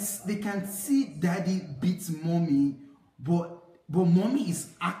 They can see daddy beats mommy, but mommy is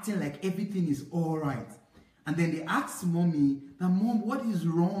acting like everything is all right. And then they ask mommy, Mom, what is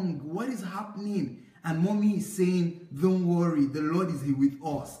wrong? What is happening? And mommy is saying, don't worry, the Lord is here with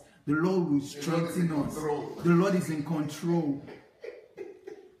us. The Lord will strengthen us. The Lord is in control.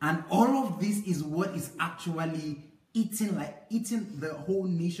 And all of this is what is actually eating the whole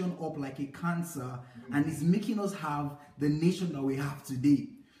nation up like a cancer, and is making us have the nation that we have today.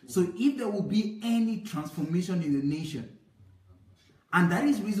 So if there will be any transformation in the nation, and that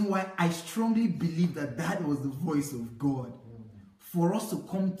is the reason why I strongly believe that was the voice of God, for us to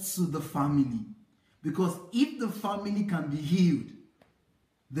come to the family. Because if the family can be healed,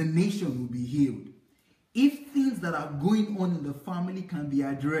 the nation will be healed. If things that are going on in the family can be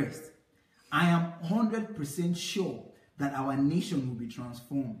addressed, I am 100% sure that our nation will be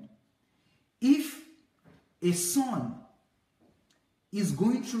transformed. If a son is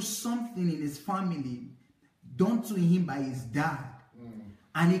going through something in his family done to him by his dad,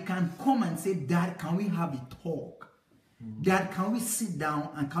 and he can come and say, Dad, can we have a talk? Dad, can we sit down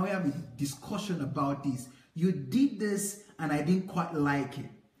and can we have a discussion about this? You did this and I didn't quite like it.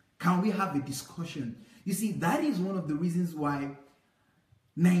 Can we have a discussion? You see, that is one of the reasons why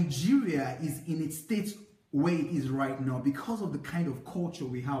Nigeria is in its state where it is right now, because of the kind of culture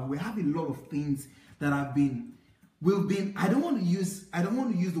we have. We have a lot of things that have been, I don't want to use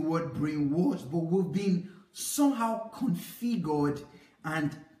the word brainwashed, but we've been somehow configured,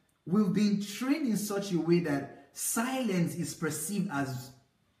 and we've been trained in such a way that silence is perceived as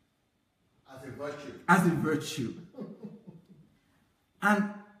a virtue. As a virtue.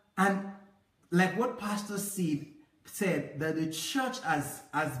 and like what Pastor said that the church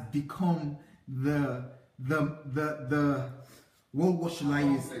has become the what should I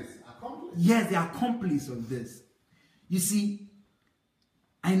use? Accomplice. Yes, the accomplice of this. You see,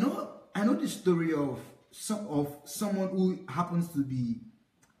 I know the story of someone who happens to be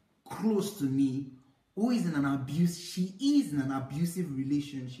close to me, who is in she is in an abusive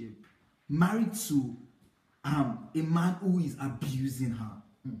relationship, married to a man who is abusing her.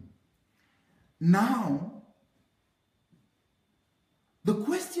 Now, the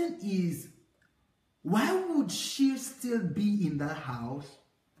question is, why would she still be in that house,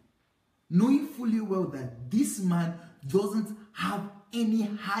 knowing fully well that this man doesn't have any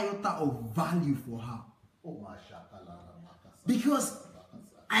iota of value for her? Because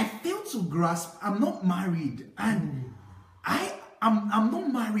I fail to grasp, I'm not married, and I'm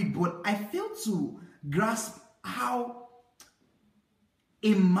not married, but I fail to grasp how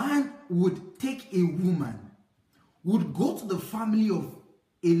a man would take a woman, would go to the family of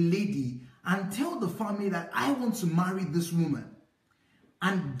a lady and tell the family that I want to marry this woman,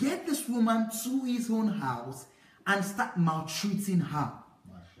 and get this woman to his own house and start maltreating her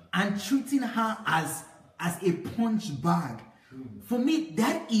and treating her as a punch bag. For me,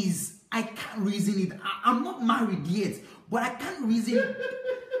 that is, I can't reason it. I'm not married yet, but I can't reason.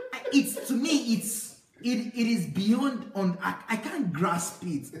 It's, to me, it is beyond on. I can't grasp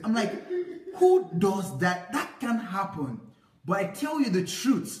it. I'm like, who does that? That can't happen. But I tell you the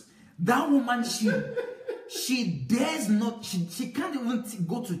truth, that woman, she dares not. She can't even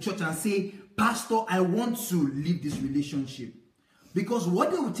go to church and say, Pastor, I want to leave this relationship. Because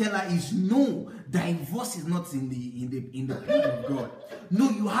what they will tell her is, no, divorce is not in the plan of God. No,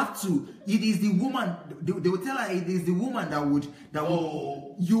 you have to. It is the woman. They will tell her it is the woman that would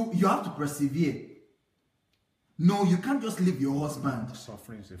you have to persevere. No, you can't just leave your husband.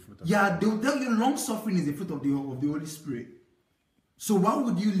 Suffering is a fruit of they will tell you long suffering is the fruit of the Holy Spirit. So why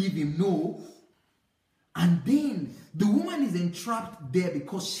would you leave him? No. And then the woman is entrapped there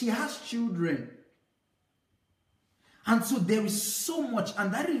because she has children. And so there is so much,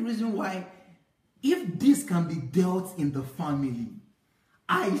 and that is the reason why, if this can be dealt in the family,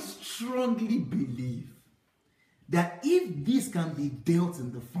 I strongly believe that if this can be dealt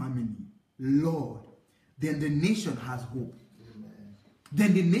in the family, Lord, then the nation has hope. Amen.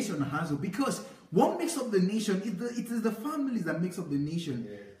 Then the nation has hope. Because what makes up the nation, it is the families that makes up the nation.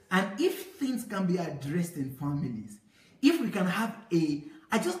 Yes. And if things can be addressed in families, if we can have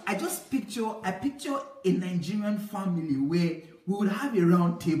I picture a Nigerian family where we would have a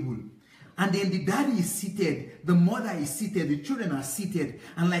round table, and then the daddy is seated, the mother is seated, the children are seated,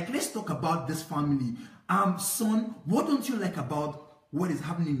 and like, let's talk about this family. Son, what don't you like about what is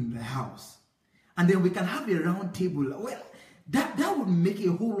happening in the house? And then we can have a round table. Well, that would make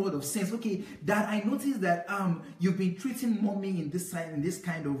a whole lot of sense. Okay, Dad, I noticed that you've been treating mommy in this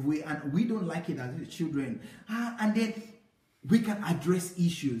kind of way, and we don't like it as children. And then we can address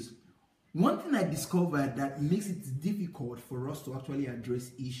issues. One thing I discovered that makes it difficult for us to actually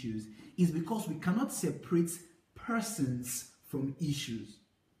address issues is because we cannot separate persons from issues.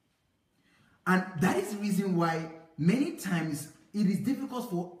 And that is the reason why many times it is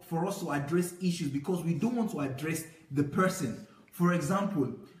difficult for us to address issues, because we don't want to address the person. For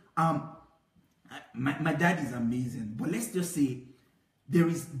example, my dad is amazing, but let's just say there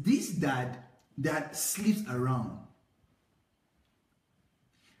is this dad that sleeps around.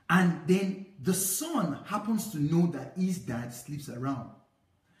 And then the son happens to know that his dad sleeps around.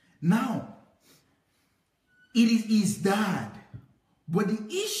 Now, it is his dad. But the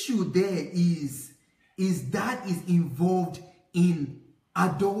issue there is dad is involved in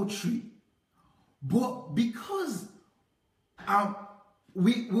adultery. But because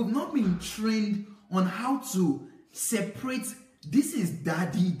we've not been trained on how to separate, this is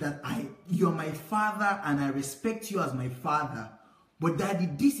daddy, that you're my father and I respect you as my father. But daddy,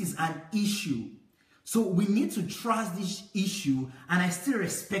 this is an issue. So we need to trust this issue, and I still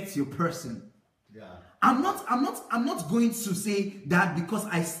respect your person. Yeah. I'm not going to say that because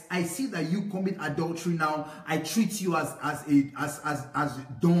I see that you commit adultery now, I treat you as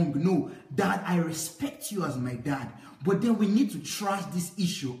dung. No, Dad, I respect you as my dad. But then we need to trust this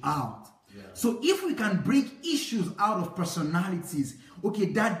issue out. Yeah. So if we can break issues out of personalities, okay,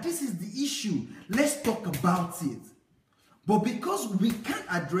 Dad, this is the issue. Let's talk about it. But because we can't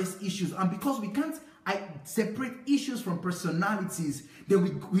address issues, and because we can't separate issues from personalities,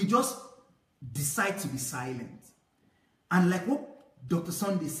 then we just decide to be silent. And like what Dr.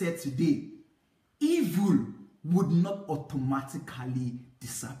 Sunday said today, evil would not automatically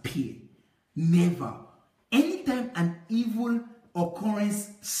disappear. Never. Anytime an evil occurrence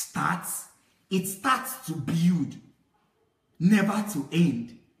starts, it starts to build, never to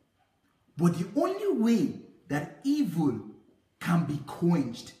end. But the only way that evil can be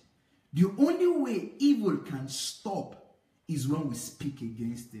quenched, the only way evil can stop, is when we speak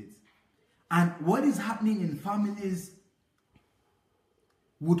against it. And what is happening in families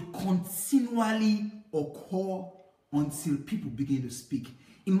would continually occur until people begin to speak.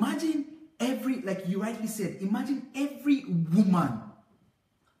 Imagine like you rightly said, imagine every woman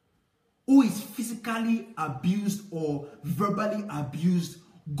who is physically abused or verbally abused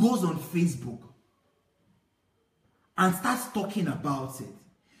goes on Facebook and starts talking about it.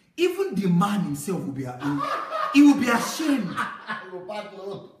 Even the man himself will be ashamed. He will ashamed. He will pack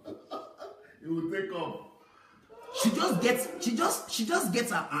load. He will take off. She just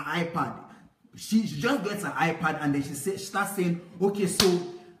gets her iPad. She just gets her iPad, and then she starts saying, okay, so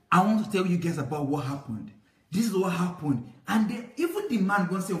I want to tell you guys about what happened. This is what happened. And then even the man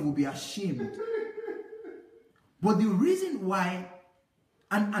will be ashamed. But the reason why,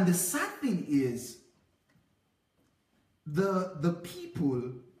 and the sad thing is, the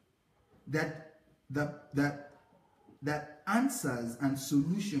people that answers and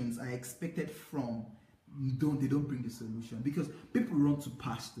solutions are expected from, they don't bring the solution, because people run to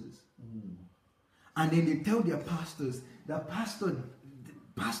pastors. And then they tell their pastors that pastor,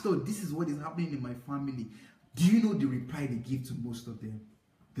 this is what is happening in my family. Do you know the reply they give to most of them?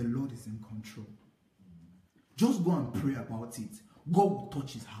 The Lord is in control. Just go and pray about it. God will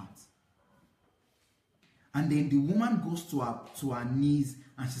touch his heart. And then the woman goes to her knees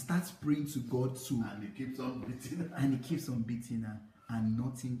and she starts praying to God too. And he keeps on beating her. And he keeps on beating her. And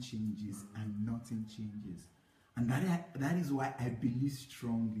nothing changes. And nothing changes. And that is why I believe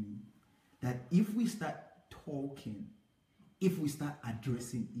strongly that if we start talking, if we start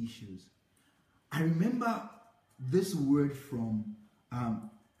addressing issues. I remember this word from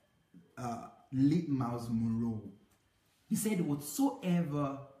late Miles Monroe. He said,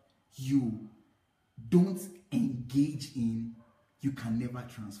 whatsoever you don't engage in, you can never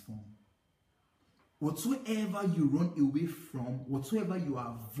transform. Whatsoever you run away from, whatsoever you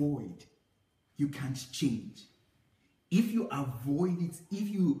avoid, you can't change. If you avoid it, if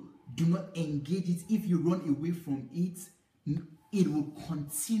you do not engage it, if you run away from it, it will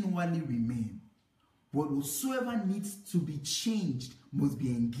continually remain. But whatsoever needs to be changed must be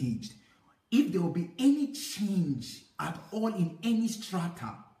engaged. If there will be any change at all in any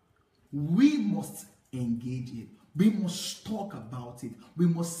strata, we must engage it. We must talk about it. We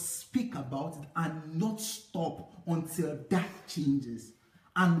must speak about it and not stop until that changes.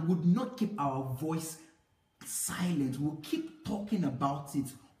 And would not keep our voice silent. We'll keep talking about it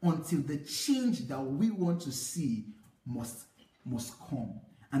until the change that we want to see must come.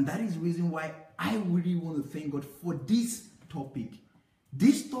 And that is the reason why I really want to thank God for this topic.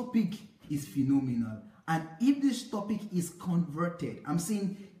 This topic is phenomenal. And if this topic is converted, I'm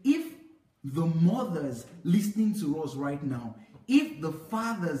saying if the mothers listening to us right now, if the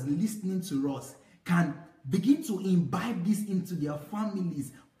fathers listening to us can begin to imbibe this into their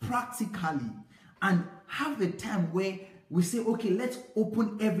families practically and have a time where we say, okay, let's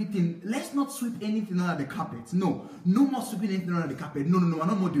open everything. Let's not sweep anything under the carpet. No more sweeping anything under the carpet. No, we're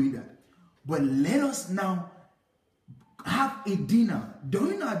not more doing that. But let us now have a dinner.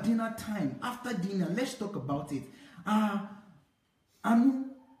 During our dinner time, after dinner, let's talk about it.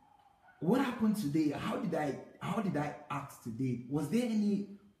 What happened today? How did I act today? Was there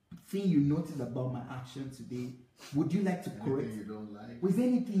anything you noticed about my action today? Would you like to correct? Anything you don't like? Was there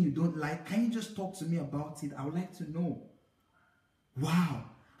anything you don't like? Can you just talk to me about it? I would like to know. Wow.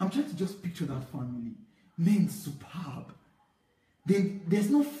 I'm trying to just picture that family. Men, superb. There's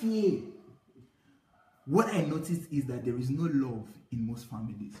no fear. What I noticed is that there is no love in most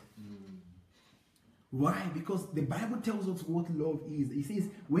families. Why? Because the Bible tells us what love is. It says,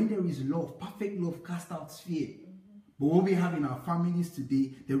 when there is love, perfect love casts out fear. But what we have in our families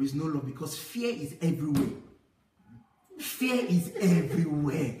today, there is no love because fear is everywhere. Fear is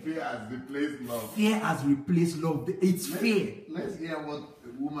everywhere. Fear has replaced love. Fear has replaced love. It's fear. Let's hear what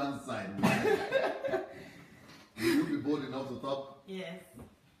the woman's side will say. Will you be bold enough to talk? Yes.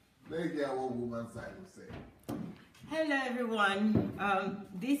 Let's hear what woman's side will say. Hello, everyone.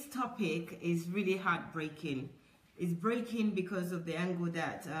 This topic is really heartbreaking. It's breaking because of the angle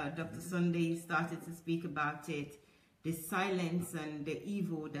that Dr. Sunday started to speak about it, the silence and the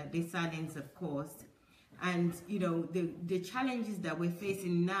evil that this silence have caused. And, you know, the challenges that we're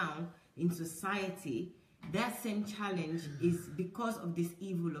facing now in society, that same challenge is because of this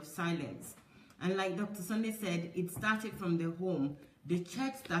evil of silence. And like Dr. Sunday said, it started from the home. The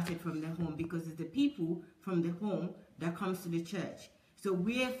church started from the home because it's the people from the home that comes to the church. So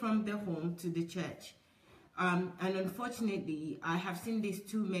we're from the home to the church. And unfortunately, I have seen this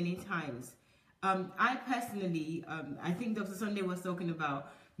too many times. I personally, I think Dr. Sunday was talking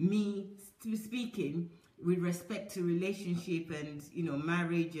about me speaking with respect to relationship and, you know,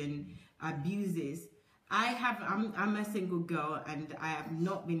 marriage and abuses. I'm a single girl and I have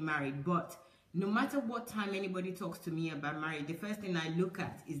not been married, but no matter what time anybody talks to me about marriage, the first thing I look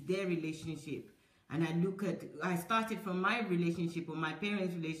at is their relationship. And I started from my relationship or my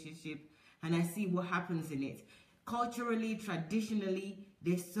parents' relationship, and I see what happens in it. Culturally, traditionally,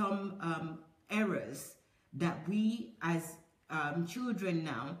 there's some errors that we as children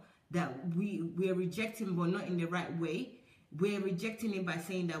now, that we're rejecting, but not in the right way. We're rejecting it by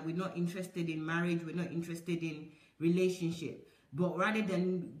saying that we're not interested in marriage, we're not interested in relationship. But rather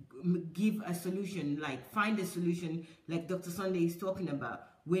than give a solution, like find a solution, like Dr. Sunday is talking about,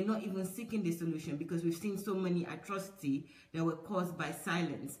 we're not even seeking the solution because we've seen so many atrocities that were caused by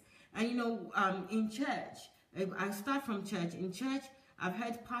silence. And you know, in church, I start from church. In church, I've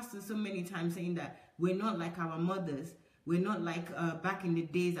heard pastors so many times saying that we're not like our mothers. We're not like back in the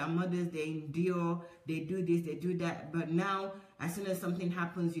days, our mothers, they endure, they do this, they do that. But now, as soon as something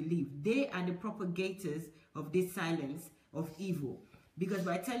happens, you leave. They are the propagators of this silence of evil. Because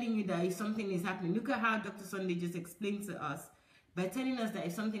by telling you that if something is happening, look at how Dr. Sunday just explained to us. By telling us that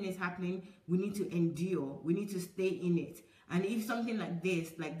if something is happening, we need to endure, we need to stay in it. And if something like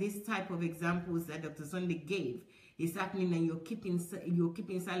this type of examples that Dr. Sunday gave is happening and you're keeping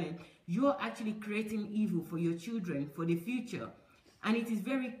silent, you're actually creating evil for your children, for the future. And it is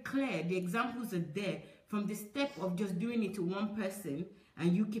very clear, the examples are there, from the step of just doing it to one person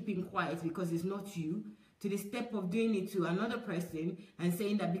and you keeping quiet because it's not you, to the step of doing it to another person and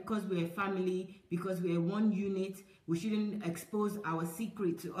saying that because we're a family, because we're one unit, we shouldn't expose our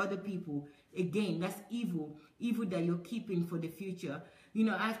secret to other people. Again, that's evil that you're keeping for the future. You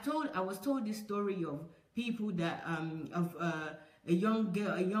know, I was told this story of people that, a young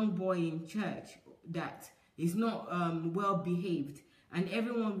girl, a young boy in church that is not well behaved, and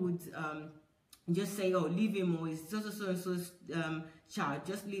everyone would just say, oh, leave him, or it's so-and-so's child,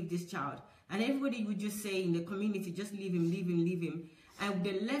 just leave this child. And everybody would just say in the community, just leave him, leave him, leave him. And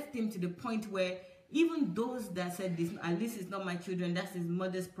they left him to the point where even those that said this, at least it's not my children, that's his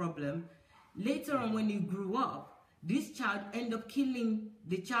mother's problem. Later on, when he grew up, this child ended up killing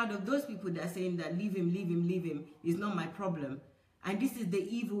the child of those people that are saying that leave him, leave him, leave him, is not my problem. And this is the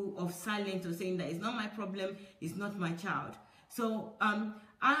evil of silence, or saying that it's not my problem, it's not my child. So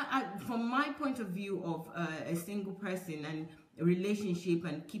from my point of view of a single person and a relationship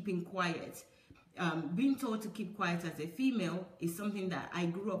and keeping quiet, being told to keep quiet as a female is something that I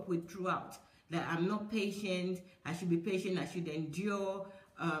grew up with throughout. That I'm not patient, I should be patient, I should endure,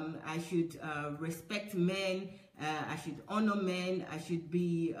 I should respect men, I should honor men, I should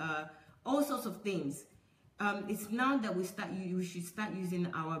be all sorts of things. It's now that we should start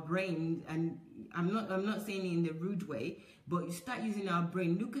using our brain, and I'm not saying it in the rude way, but you start using our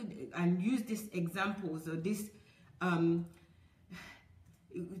brain. Look at and use these examples or this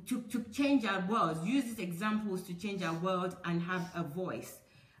to change our world. Use these examples to change our world and have a voice.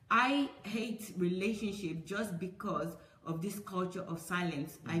 I hate relationship just because of this culture of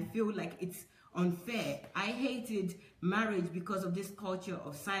silence. I feel like it's unfair. I hated marriage because of this culture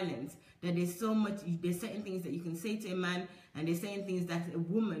of silence, that there's certain things that you can say to a man, and there's certain things that a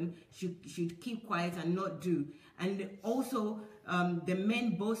woman should keep quiet and not do. And also the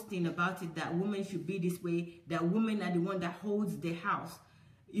men boasting about it, that women should be this way, that women are the one that holds the house,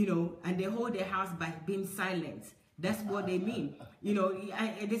 and they hold their house by being silent. That's what they mean.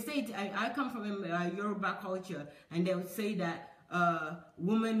 They say I come from a Yoruba culture, and they'll say that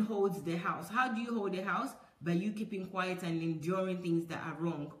woman holds the house. How do you hold the house? By you keeping quiet and enduring things that are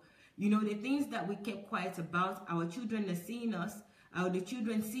wrong. The things that we kept quiet about, our children are seeing us, the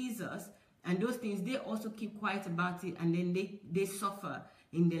children sees us, and those things, they also keep quiet about it, and then they suffer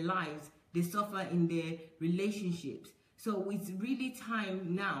in their lives. They suffer in their relationships. So it's really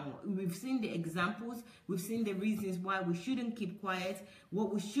time now. We've seen the examples. We've seen the reasons why we shouldn't keep quiet,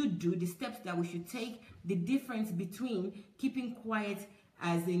 what we should do, the steps that we should take, the difference between keeping quiet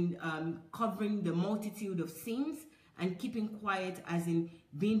as in covering the multitude of sins, and keeping quiet as in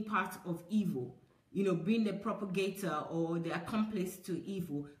being part of evil, being the propagator or the accomplice to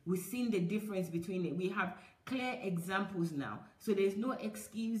evil. We've seen the difference between it. We have clear examples now. So there's no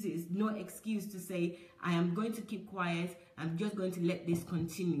excuses, no excuse to say, I am going to keep quiet, I'm just going to let this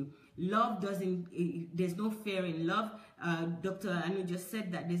continue. Love there's no fear in love. Dr. Anu just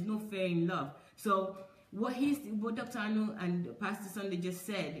said that there's no fear in love. So what Dr. Anu and Pastor Sunday just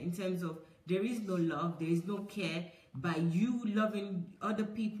said in terms of there is no love, there is no care, by you loving other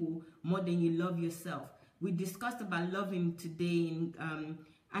people more than you love yourself. We discussed about loving today in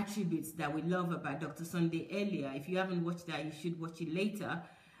attributes that we love about Dr. Sunday earlier. If you haven't watched that, you should watch it later.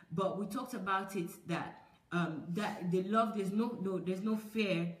 But we talked about it that the love, there's no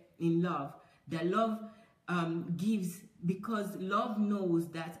fear in love. That love gives, because love knows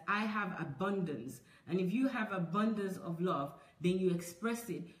that I have abundance. And if you have abundance of love, then you express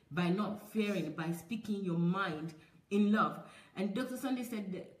it by not fearing, by speaking your mind in love. And Dr. Sunday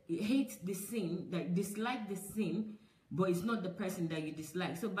said that he hates the sin, that dislike the sin, but it's not the person that you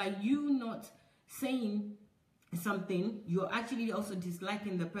dislike. So by you not saying something, you're actually also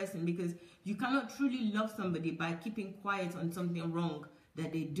disliking the person, because you cannot truly love somebody by keeping quiet on something wrong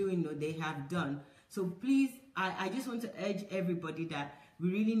that they're doing or they have done. So please, I just want to urge everybody that we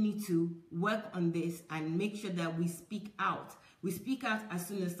really need to work on this and make sure that we speak out. We speak out as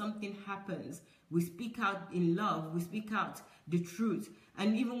soon as something happens. We speak out in love. We speak out the truth.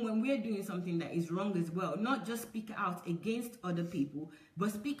 And even when we're doing something that is wrong as well, not just speak out against other people,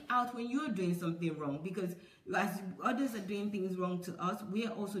 but speak out when you're doing something wrong. Because as others are doing things wrong to us, we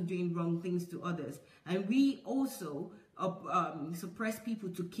are also doing wrong things to others. And we also suppress people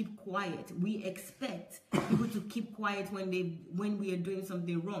to keep quiet. We expect people to keep quiet when we are doing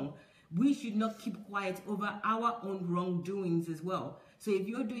something wrong. We should not keep quiet over our own wrongdoings as well. So if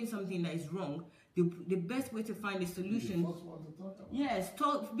you're doing something that is wrong, the best way to find a solution,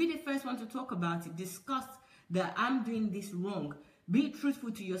 be the first one to talk about it. Discuss that I'm doing this wrong. Be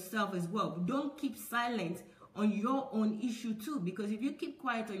truthful to yourself as well. Don't keep silent on your own issue too, because if you keep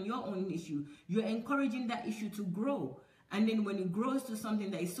quiet on your own issue, you're encouraging that issue to grow. And then when it grows to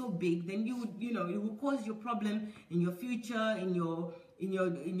something that is so big, then it will cause your problem in your future, in your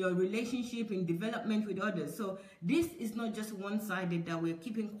relationship, in development with others. So this is not just one-sided, that we're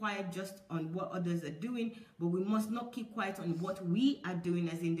keeping quiet just on what others are doing, but we must not keep quiet on what we are doing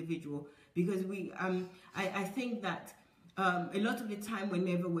as individuals, because I think that a lot of the time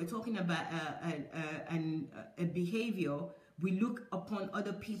whenever we're talking about a behavior, we look upon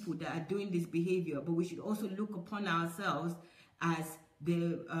other people that are doing this behavior, but we should also look upon ourselves as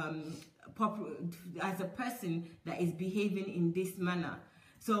as a person that is behaving in this manner.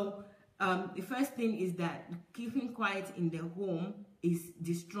 So the first thing is that keeping quiet in the home is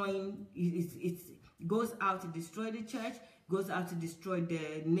destroying, it goes out to destroy the church, goes out to destroy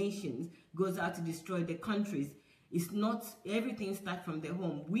the nations, goes out to destroy the countries. It's not everything starts from the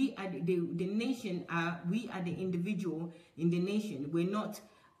home. We are the nation. We are the individual in the nation. We're not.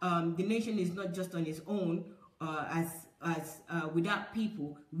 The nation is not just on its own without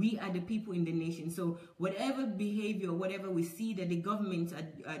people. We are the people in the nation. So whatever behavior, whatever we see that the governments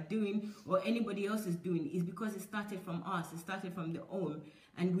are doing or anybody else is doing is because it started from us. It started from the home,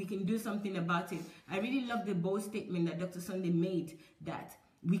 and we can do something about it. I really love the bold statement that Dr. Sunday made that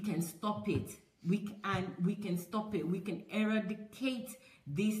we can stop it. We can stop it. We can eradicate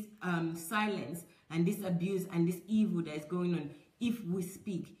this silence and this abuse and this evil that is going on if we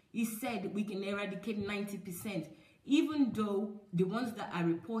speak. He said we can eradicate 90%, even though the ones that are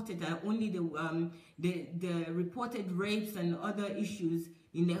reported are only the reported rapes and other issues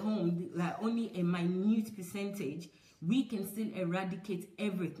in the home are only a minute percentage. We can still eradicate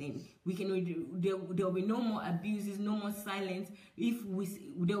everything. We can. There will be no more abuses, no more silence.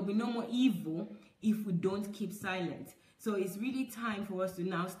 There will be no more evil if we don't keep silent. So it's really time for us to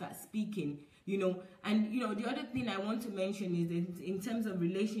now start speaking. And the other thing I want to mention is that in terms of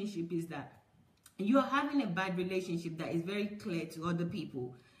relationship is that you're having a bad relationship that is very clear to other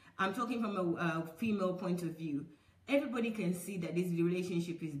people. I'm talking from a female point of view. Everybody can see that this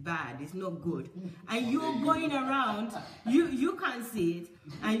relationship is bad, it's not good, and you're going around, you can't see it,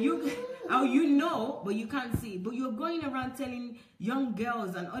 and but you can't see it, but you're going around telling young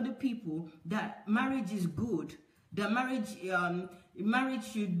girls and other people that marriage is good, that marriage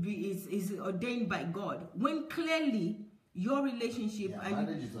should be is ordained by God, when clearly your relationship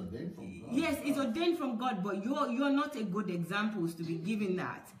marriage is ordained from God. Yes, it's ordained from God, but you're not a good example to be giving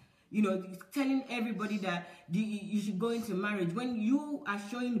that. Telling everybody that you should go into marriage when you are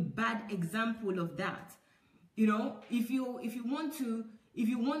showing bad example of that. If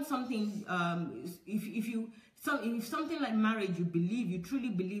something like marriage, you truly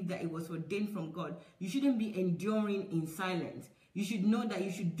believe that it was ordained from God, you shouldn't be enduring in silence. You should know that you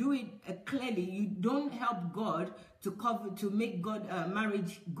should do it clearly. You don't help God to make God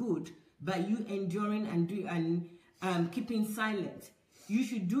marriage good by you enduring and keeping silent. You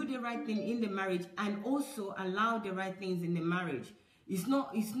should do the right thing in the marriage and also allow the right things in the marriage. It's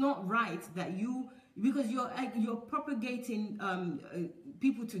not right that because you're propagating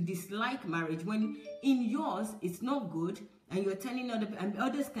people to dislike marriage when in yours it's not good, and you're telling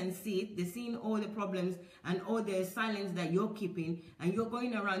others can see it. They're seeing all the problems and all the silence that you're keeping, and you're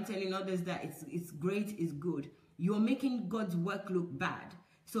going around telling others that it's great, it's good. You're making God's work look bad.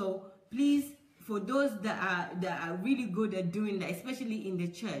 So please, for those that are really good at doing that, especially in the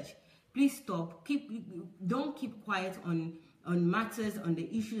church, please stop. Don't keep quiet on matters, on the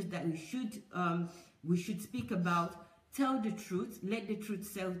issues that we should speak about. Tell the truth. Let the truth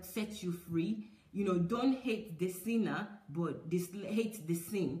set you free. Don't hate the sinner, but hate the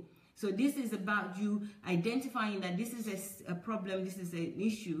sin. So this is about you identifying that this is a problem, this is an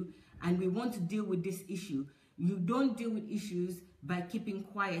issue, and we want to deal with this issue. You don't deal with issues by keeping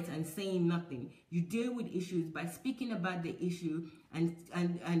quiet and saying nothing. You deal with issues by speaking about the issue and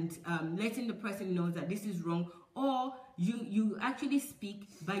letting the person know that this is wrong, or you actually speak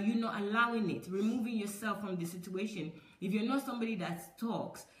by you not allowing it, removing yourself from the situation. If you're not somebody that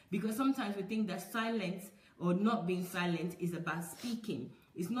talks, because sometimes we think that silence or not being silent is about speaking.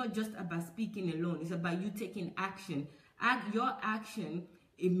 It's not just about speaking alone. It's about you taking action. Your action,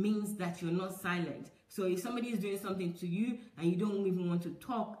 it means that you're not silent. So if somebody is doing something to you and you don't even want to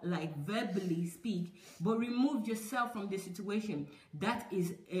talk, like verbally speak, but remove yourself from the situation, that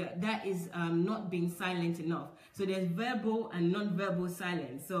is not being silent enough. So there's verbal and non-verbal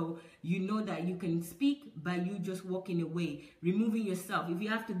silence. So you know that you can speak by you just walking away, removing yourself. If you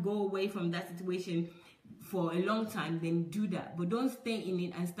have to go away from that situation for a long time, then do that. But don't stay in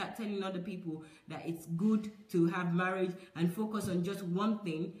it and start telling other people that it's good to have marriage and focus on just one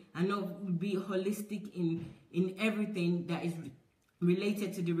thing and not be holistic in everything that is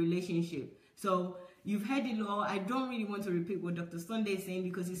related to the relationship. So you've heard it all. I don't really want to repeat what Dr. Sunday is saying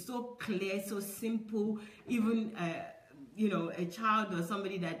because it's so clear, so simple. Even a child or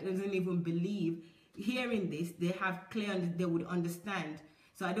somebody that doesn't even believe, hearing this, they have clear, they would understand.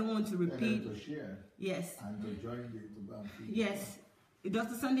 So I don't want to repeat. And to share. Yes. And to join the Yes.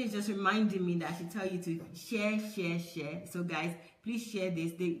 Dr. Sunday is just reminding me that I should tell you to share. So guys, please share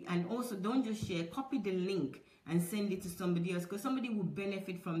this. And also don't just share, copy the link and send it to somebody else, because somebody will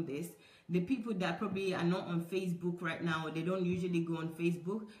benefit from this. The people that probably are not on Facebook right now, they don't usually go on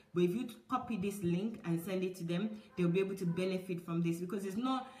Facebook, but if you copy this link and send it to them, they'll be able to benefit from this, because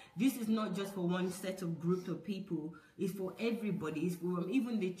this is not just for one set of group of people. It's for everybody. It's for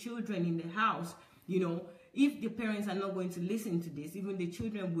even the children in the house. If the parents are not going to listen to this, even the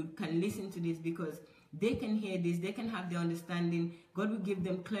children can listen to this, because they can hear this, they can have the understanding. God will give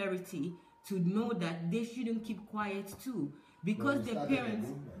them clarity to know that they shouldn't keep quiet too, because their parents,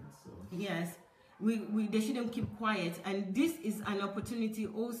 yes, they shouldn't keep quiet. And this is an opportunity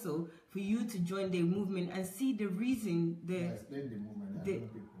also for you to join the movement and see the reason,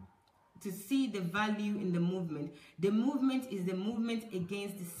 to see the value in the movement. The movement is the movement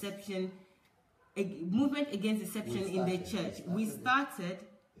against deception, a movement against deception in the church. We started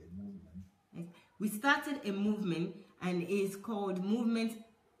a movement, and it's called movement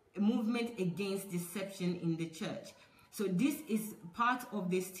against deception in the church. So this is part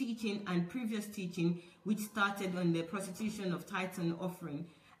of this teaching and previous teaching, which started on the prostitution of tithes and offering.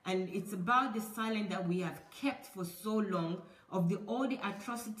 And it's about the silence that we have kept for so long of all the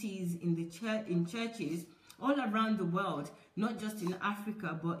atrocities in the church, in churches all around the world, not just in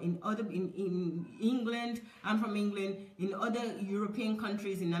Africa, but in England. I'm from England, in other European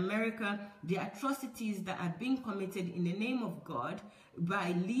countries, in America, the atrocities that are being committed in the name of God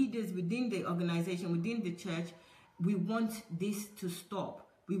by leaders within the organization, within the church. We want this to stop.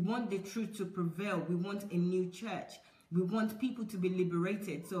 We want the truth to prevail. We want a new church. We want people to be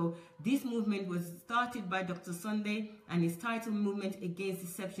liberated. So this movement was started by Dr. Sunday, and it's titled Movement Against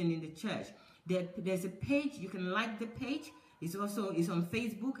Deception in the Church. There's a page, you can like the page. It's on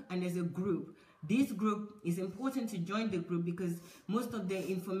Facebook, and there's a group. This group is important to join the group because most of the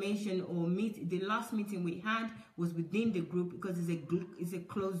information or the last meeting we had was within the group, because it's a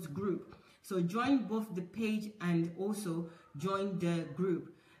closed group. So join both the page and also join the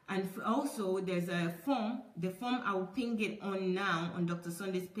group. And also there's a form. The form, I will ping it on now on Dr.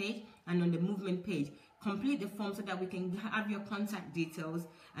 Sunday's page and on the movement page. Complete the form so that we can have your contact details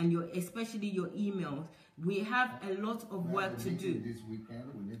and especially your emails. We have a lot of work to do. This weekend,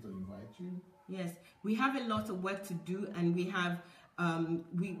 we need to invite you. Yes, we have a lot of work to do, and we have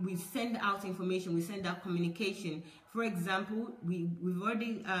we send out information, we send out communication. For example, we've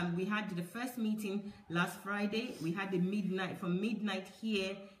already we had the first meeting last Friday. We had from midnight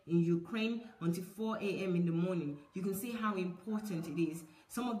here in Ukraine until 4 a.m. in the morning. You can see how important it is.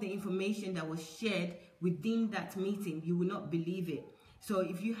 Some of the information that was shared within that meeting, you will not believe it. So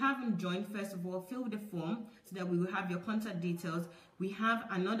if you haven't joined, first of all, fill the form so that we will have your contact details. We have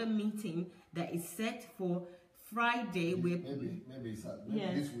another meeting that is set for Friday. Maybe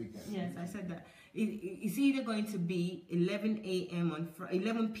this weekend. Yes, I said that. It's either going to be 11 a.m. on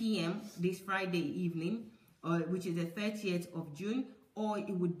 11 p.m. this Friday evening, which is the 30th of June, or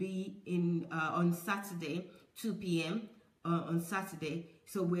it would be on Saturday, 2 p.m. On Saturday.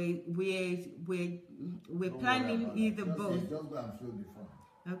 So we're planning either both. Just go and fill the form.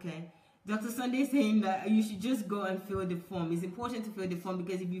 Okay. Dr. Sunday is saying that you should just go and fill the form. It's important to fill the form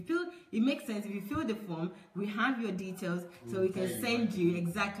because if you fill, it makes sense. If you fill the form, we have your details, so we can send you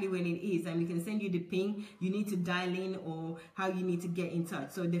exactly when it is, and we can send you the ping you need to dial in or how you need to get in touch.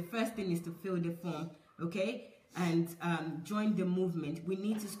 So the first thing is to fill the form, okay, and join the movement. We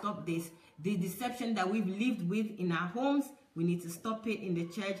need to stop this. The deception that we've lived with in our homes, we need to stop it in the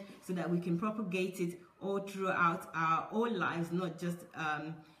church so that we can propagate it all throughout our whole lives, not just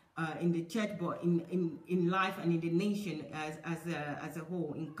in the church, but in life and in the nation as a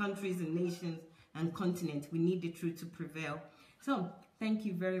whole, in countries and nations and continents. We need the truth to prevail. So thank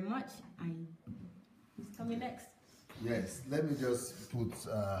you very much. Who's coming next? Yes, let me just put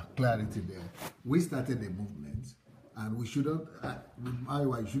clarity there. We started a movement, and we shouldn't,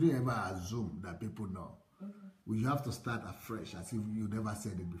 you shouldn't ever assume that people know. Okay. We have to start afresh as if you never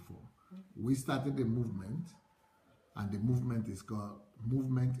said it before. Okay. We started a movement, and the movement is called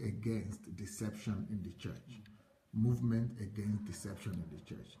Movement Against Deception in the Church. Movement Against Deception in the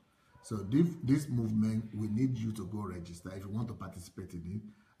Church. So this movement, we need you to go register if you want to participate in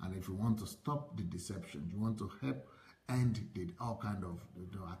it, and if you want to stop the deception, you want to help end all kind of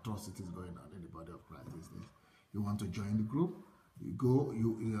atrocities going on in the body of Christ these days. You want to join the group? You go.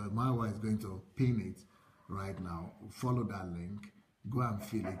 My wife is going to pin it right now. Follow that link. Go and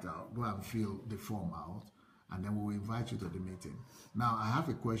fill it out. Go and fill the form out, and then we will invite you to the meeting. Now, I have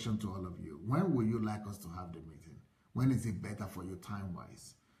a question to all of you. When will you like us to have the meeting? When is it better for you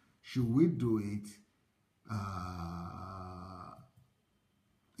time-wise? Should we do it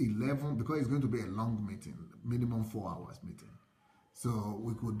 11, because it's going to be a long meeting, minimum 4 hours meeting. So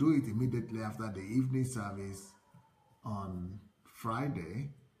we could do it immediately after the evening service on Friday,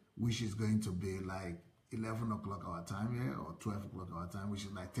 which is going to be like 11 o'clock our time here, or 12 o'clock our time, which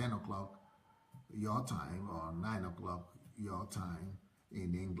is like 10 o'clock your time, or 9 o'clock your time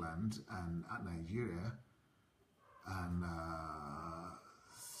in England and Nigeria, and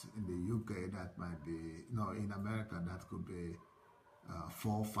in the UK that might be, no, in America that could be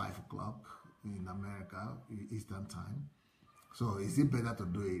 4 or 5 o'clock in America, Eastern time. So is it better to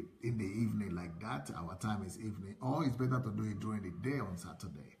do it in the evening like that? Our time is evening. Or it's better to do it during the day on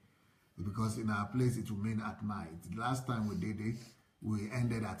Saturday? Because in our place, it will mean at night. Last time we did it, we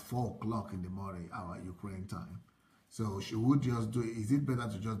ended at 4 o'clock in the morning, our Ukraine time. So she would just do it. Is it better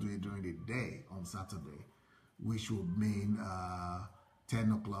to just do it during the day on Saturday? Which would mean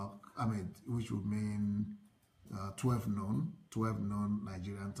 10 o'clock, which would mean 12 noon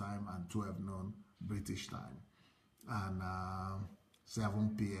Nigerian time and 12 noon British time. And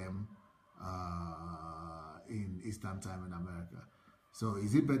 7 p.m. In Eastern time in America. So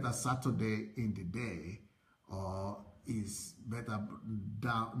is it better Saturday in the day, or is better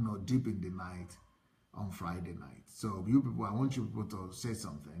deep in the night on Friday night? So you people, I want you people to say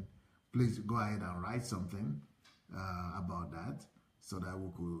something. Please go ahead and write something about that so that we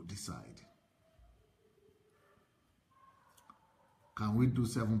could decide. Can we do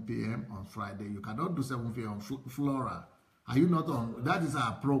 7 p.m. on Friday? You cannot do 7 p.m. Flora. Are you not on? That is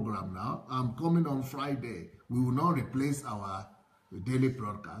our program now. I'm coming on Friday. We will not replace our daily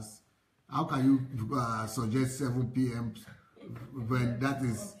broadcast. How can you suggest 7 p.m. when that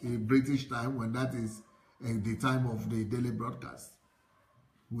is British time, when that is the time of the daily broadcast?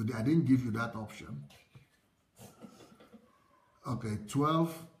 I didn't give you that option. Okay,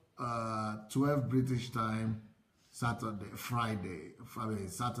 12 British time, Saturday or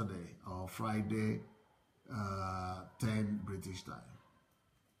Friday, 10 British time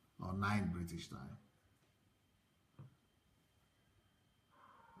or 9 British time.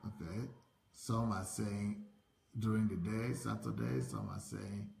 Okay, some are saying during the day, Saturday, some are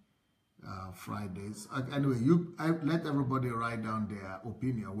saying Fridays. Anyway, let everybody write down their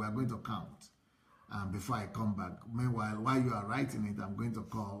opinion. We are going to count. Before I come back, meanwhile, while you are writing it, I'm going to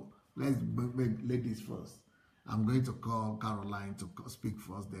call, let's make ladies first. I'm going to call Caroline to speak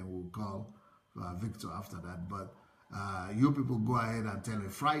first, then we'll call Victor after that. But you people go ahead and tell me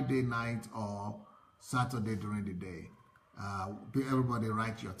Friday night or Saturday during the day. Everybody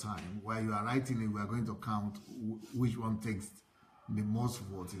write your time. While you are writing it, we are going to count which one takes the most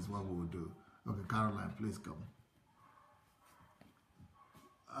votes is what we will do. Okay, Caroline, please come.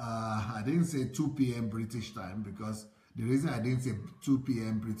 I didn't say 2 p.m. British time because the reason I didn't say 2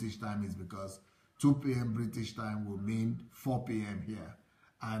 p.m. British time is because 2 p.m. British time will mean 4 p.m. here.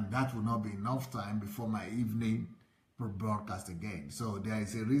 And that will not be enough time before my evening broadcast again. So there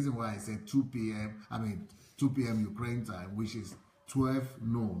is a reason why I said 2 p.m. 2 p.m. Ukraine time, which is 12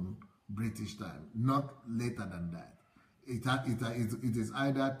 noon British time, not later than that. It is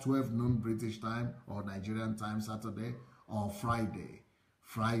either 12 noon British time or Nigerian time Saturday or Friday.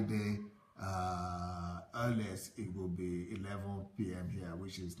 Friday, earliest it will be 11 p.m. here,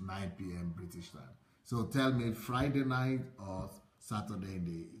 which is 9 p.m. British time. So tell me Friday night or Saturday in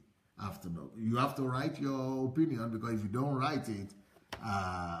the afternoon. You have to write your opinion, because if you don't write it,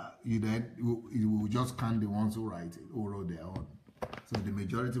 you will just count the ones who write it, who wrote their own. So the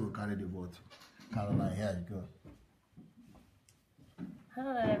majority will carry the vote. Caroline, here you go.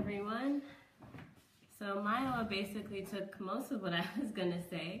 Hello, everyone. So Maya basically took most of what I was going to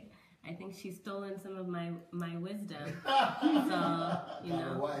say. I think she's stolen some of my wisdom. So, you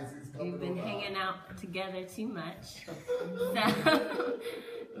know, we've been hanging out together too much. So,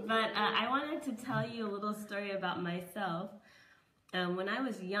 but I wanted to tell you a little story about myself. When I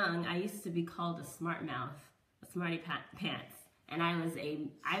was young, I used to be called a smart mouth, a smarty pants. And I was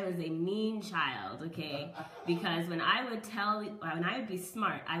a mean child, okay? Because when I would be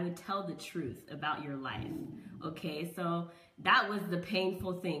smart, I would tell the truth about your life, okay? So that was the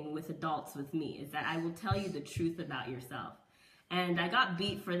painful thing with adults with me, is that I will tell you the truth about yourself. And I got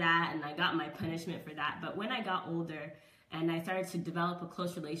beat for that, and I got my punishment for that. But when I got older and I started to develop a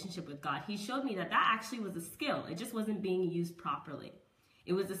close relationship with God, He showed me that actually was a skill. It just wasn't being used properly.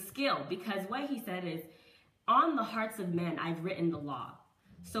 It was a skill, because what He said is, on the hearts of men, I've written the law.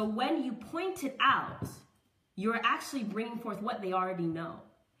 So when you point it out, you're actually bringing forth what they already know.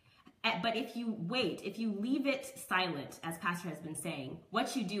 But if you wait, if you leave it silent, as Pastor has been saying,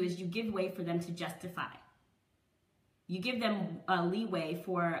 what you do is you give way for them to justify. You give them leeway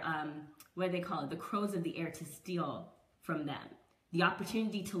for, what do they call it, the crows of the air to steal from them. The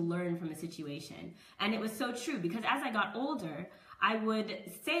opportunity to learn from a situation. And it was so true, because as I got older, I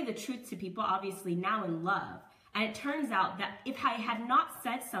would say the truth to people, obviously now in love. And it turns out that if I had not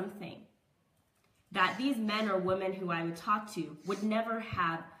said something, that these men or women who I would talk to would never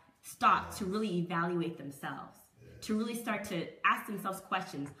have stopped to really evaluate themselves, to really start to ask themselves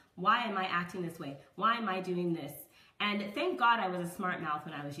questions. Why am I acting this way? Why am I doing this? And thank God I was a smart mouth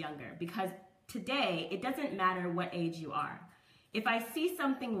when I was younger, because today it doesn't matter what age you are. If I see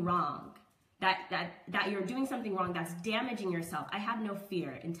something wrong, that you're doing something wrong, that's damaging yourself, I have no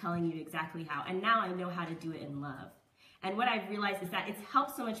fear in telling you exactly how. And now I know how to do it in love. And what I've realized is that it's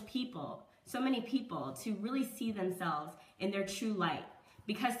helped so many people to really see themselves in their true light.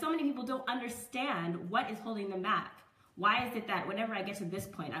 Because so many people don't understand what is holding them back. Why is it that whenever I get to this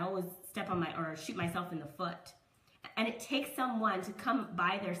point, I always shoot myself in the foot? And it takes someone to come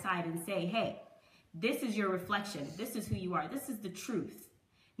by their side and say, hey, this is your reflection. This is who you are. This is the truth.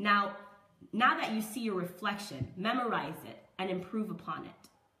 Now that you see your reflection, memorize it and improve upon it.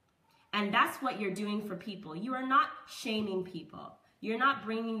 And that's what you're doing for people. You are not shaming people. You're not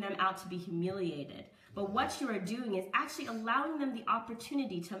bringing them out to be humiliated. But what you are doing is actually allowing them the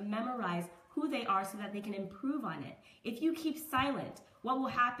opportunity to memorize who they are so that they can improve on it. If you keep silent, what will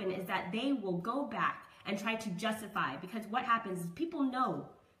happen is that they will go back and try to justify, because what happens is people know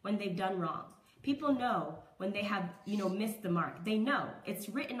when they've done wrong. People know when they have, missed the mark. They know. It's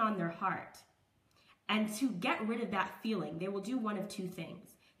written on their heart. And to get rid of that feeling, they will do one of two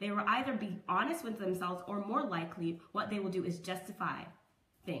things. They will either be honest with themselves, or more likely, what they will do is justify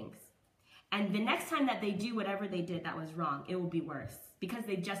things. And the next time that they do whatever they did that was wrong, it will be worse because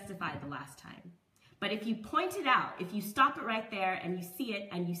they justified the last time. But if you point it out, if you stop it right there and you see it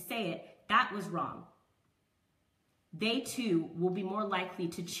and you say it, that was wrong, they too will be more likely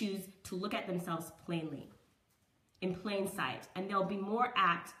to choose to look at themselves plainly, in plain sight, and they'll be more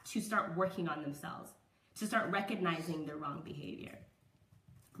apt to start working on themselves, to start recognizing their wrong behavior.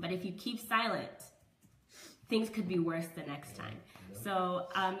 But if you keep silent, things could be worse the next time. So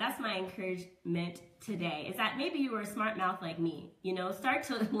that's my encouragement today, is that maybe you were a smart mouth like me. Start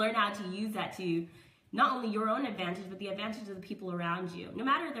to learn how to use that to not only your own advantage, but the advantage of the people around you, no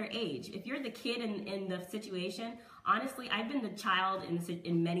matter their age. If you're the kid in the situation, honestly, I've been the child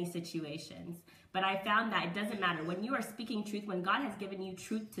in many situations, but I found that it doesn't matter. When you are speaking truth, when God has given you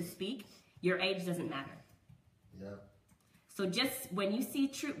truth to speak, your age doesn't matter. Yeah. So just when you see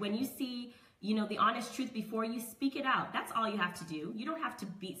truth, when you see the honest truth before you speak it out, that's all you have to do. You don't have to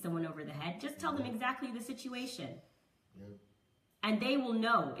beat someone over the head. Just tell them exactly the situation. Yep. And they will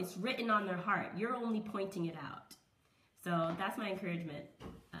know. It's written on their heart. You're only pointing it out. So that's my encouragement.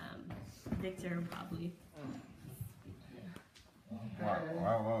 Victor, probably.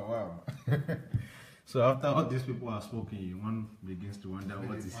 Wow. So after all these people are spoken, one begins to wonder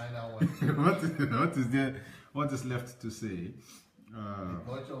what is left to say. The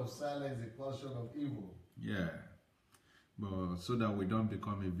culture of silence, the culture of evil. Yeah, but so that we don't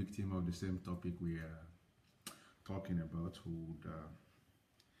become a victim of the same topic we are talking about, who would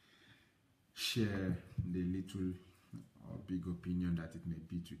share the little or big opinion that it may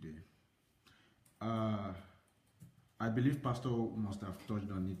be today. I believe Pastor must have touched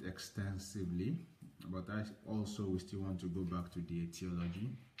on it extensively, but I also we still want to go back to the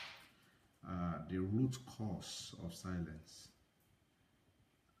etiology, the root cause of silence.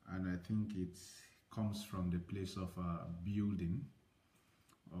 And I think it comes from the place of building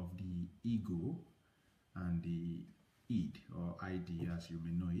of the ego and the id, or ID as you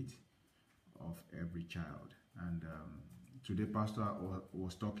may know it, of every child. And today Pastor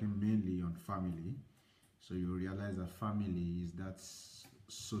was talking mainly on family. So you realize that family is that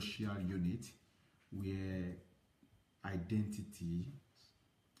social unit where identity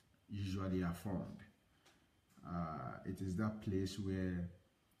usually are formed. It is that place where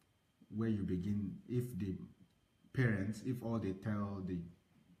you begin, if the parents, if all they tell the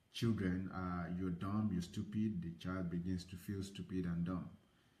children you're dumb, you're stupid, the child begins to feel stupid and dumb.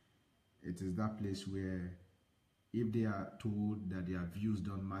 It is that place where if they are told that their views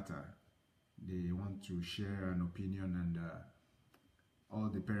don't matter, they want to share an opinion, and all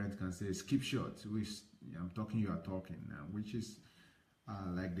the parents can say is keep short, which I'm talking, you are talking, which is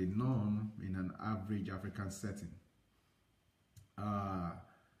like the norm in an average African setting.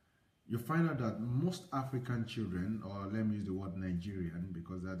 You find out that most African children, or let me use the word Nigerian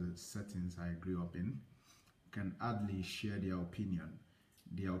because that's the settings I grew up in, can hardly share their opinion.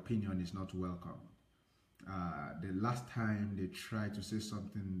 Their opinion is not welcome. The last time they tried to say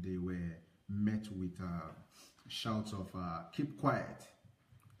something, they were met with shouts of keep quiet,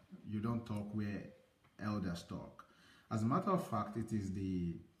 you don't talk where elders talk. As a matter of fact, it is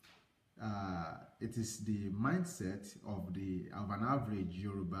the mindset of an average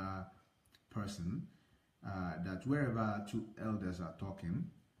Yoruba person that wherever two elders are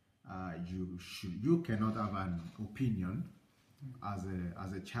talking, you cannot have an opinion as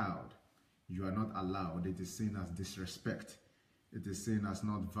a child. You are not allowed. It is seen as disrespect. It is seen as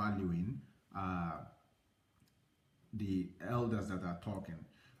not valuing the elders that are talking,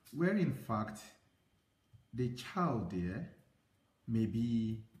 where in fact the child there may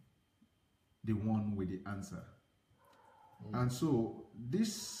be the one with the answer. And so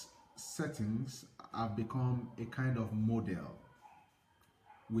these settings have become a kind of model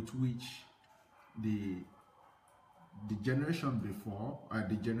with which the generation before,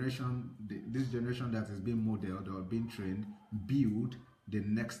 this generation that is being modeled or being trained, build the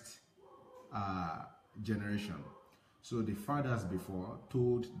next generation. So the fathers before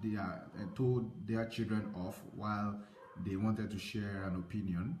told their children off while they wanted to share an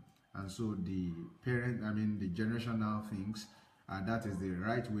opinion, and so the the generation now thinks that is the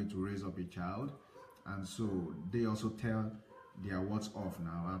right way to raise up a child, and so they also tell their words off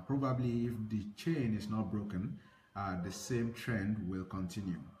now, and probably if the chain is not broken, the same trend will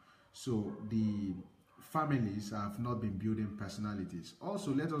continue. So the families have not been building personalities.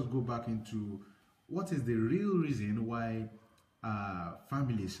 Also, let us go back into what is the real reason why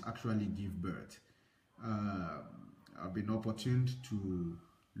families actually give birth. I've been opportune to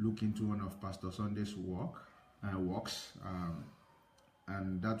look into one of Pastor Sunday's works,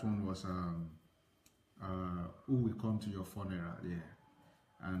 and that one was Who Will Come to Your Funeral? Yeah,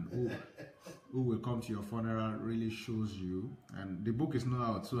 and who Will Come to Your Funeral really shows you, and the book is not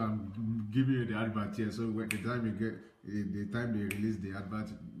out, so I'm giving you the advert here. So when the time they release the advert,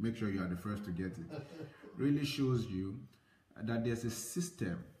 make sure you are the first to get it. Really shows you that there's a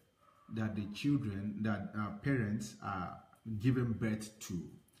system that the children, that parents are giving birth to.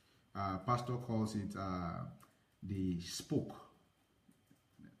 Pastor calls it the spoke.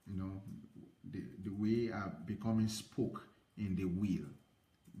 You know, the way becoming spoke in the wheel.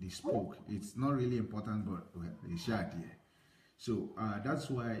 The spoke. It's not really important, but well, it's shared here. So that's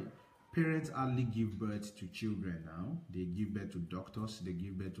why parents hardly give birth to children now. They give birth to doctors, they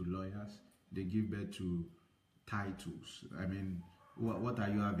give birth to lawyers, they give birth to titles. I mean, what are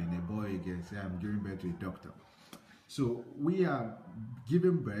you having? A boy, you can say, I'm giving birth to a doctor. So we are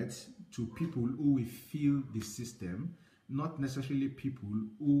giving birth to people who will feel the system, not necessarily people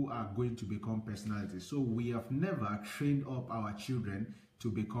who are going to become personalities. So we have never trained up our children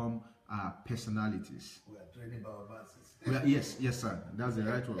to become personalities. We are training biomasses. Yes, sir. That's the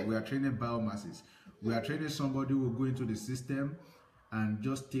right word. We are training biomasses. We are training somebody who will go into the system and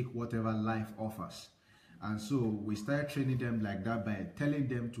just take whatever life offers. And so we start training them like that by telling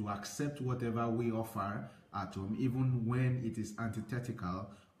them to accept whatever we offer at home, even when it is antithetical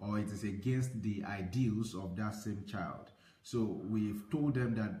or it is against the ideals of that same child. So we've told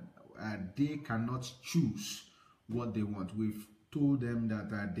them that they cannot choose what they want. We've told them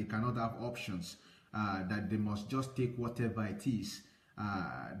that they cannot have options, that they must just take whatever it is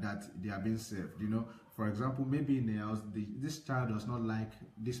that they are being served. You know, for example, maybe in the house, this child does not like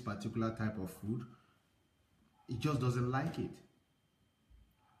this particular type of food. He just doesn't like it,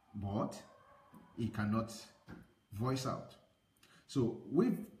 but he cannot voice out. So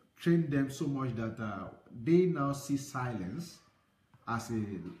we've trained them so much that they now see silence as a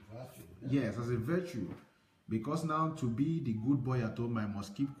virtue. Yes, as a virtue. Because now, to be the good boy at home, I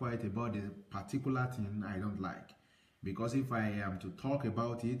must keep quiet about the particular thing I don't like. Because if I am to talk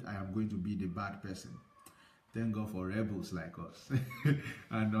about it, I am going to be the bad person. Thank God for rebels like us.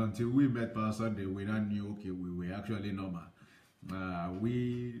 And until we met Pastor Sunday, we now knew, okay, we were actually normal.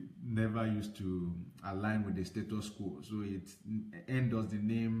 We never used to align with the status quo. So it endorses the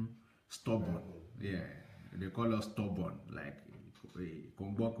name stubborn. Yeah, they call us stubborn, like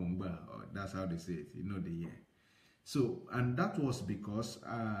Kongba, or that's how they say it, you know, the year. So, and that was because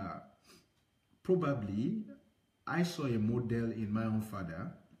probably I saw a model in my own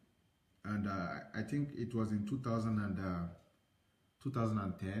father, and I think it was in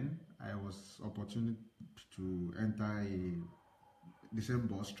 2010, I was opportunity to enter the same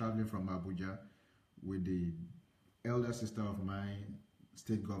bus traveling from Abuja with the elder sister of my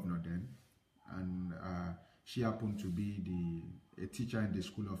state governor then, and she happened to be a teacher in the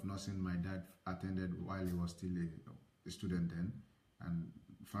School of Nursing my dad attended while he was still a student then, and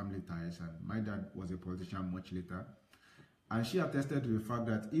family ties, and my dad was a politician much later. And she attested to the fact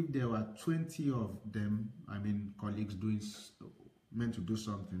that if there were 20 of them, I mean colleagues meant to do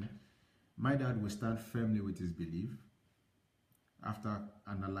something, my dad would stand firmly with his belief after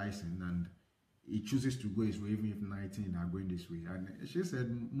analyzing, and he chooses to go his way even if 19 are going this way. And she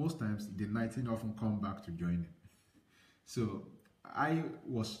said most times the 19 often come back to join him. So I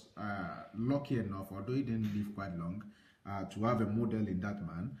was lucky enough, although he didn't live quite long, to have a model in that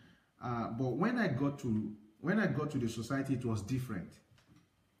man. But when I got to the society, it was different.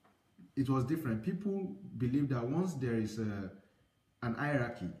 It was different. People believe that once there is an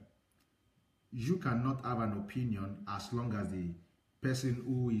hierarchy, you cannot have an opinion as long as the person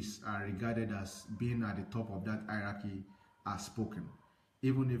who is regarded as being at the top of that hierarchy has spoken.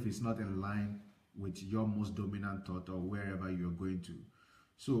 even if it's not in line with your most dominant thought or wherever you're going to.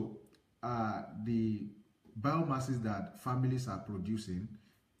 So the biomasses that families are producing,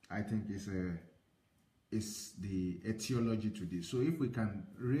 I think is the etiology to this. So if we can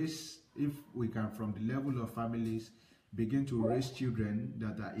from the level of families begin to raise children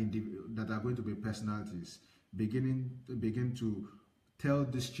that are going to be personalities, begin to tell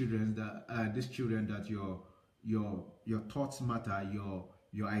these children that your thoughts matter,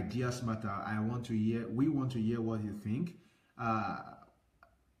 your ideas matter. We want to hear what you think.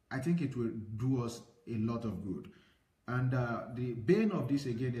 I think it will do us a lot of good. And the bane of this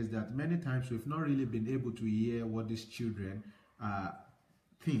again is that many times we've not really been able to hear what these children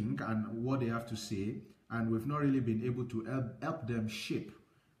think and what they have to say, and we've not really been able to help them shape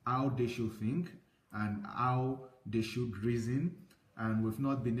how they should think and how they should reason, and we've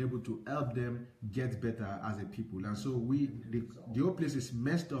not been able to help them get better as a people. And so the whole place is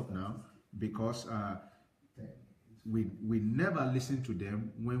messed up now because we never listen to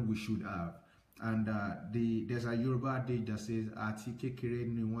them when we should have. And there's a Yoruba adage that says, "Ati kekere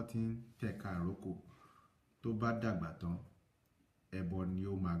ni won tin teka roko, to ba dagba tan, ebo ni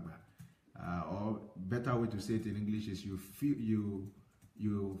o magba." Or better way to say it in English is you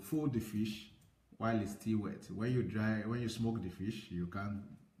fold the fish while it's still wet. When you smoke the fish, you can't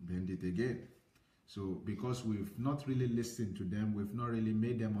bend it again. So because we've not really listened to them, we've not really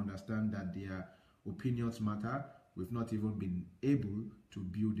made them understand that their opinions matter, we've not even been able to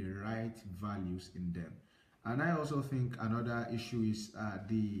build the right values in them. And I also think another issue is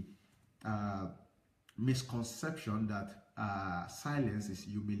the misconception that silence is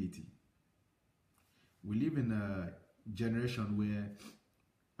humility. We live in a generation where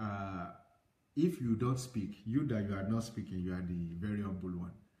if you don't speak, you are not speaking, you are the very humble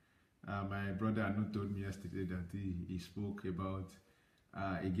one. My brother Anu told me yesterday that he spoke about,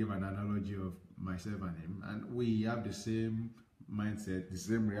 he gave an analogy of myself and him, and we have the same mindset, the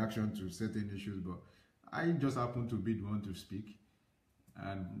same reaction to certain issues, but I just happen to be the one to speak,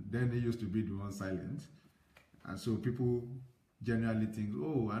 and then he used to be the one silent. And so people generally think,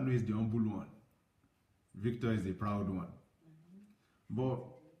 oh, Anu is the humble one, Victor is the proud one. But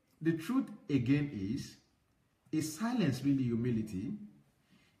the truth again is silence really humility?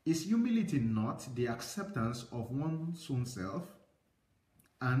 Is humility not the acceptance of one's own self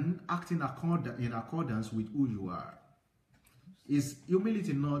and acting in accordance with who you are? Is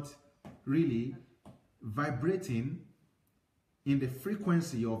humility not really vibrating in the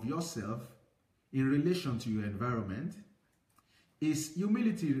frequency of yourself in relation to your environment? Is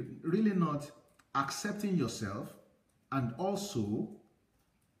humility really not accepting yourself and also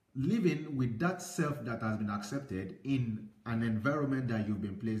living with that self that has been accepted in an environment that you've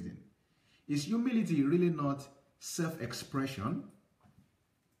been placed in? Is humility really not self-expression?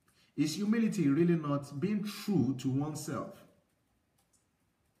 Is humility really not being true to oneself?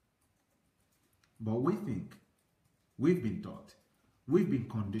 But we think, we've been taught, we've been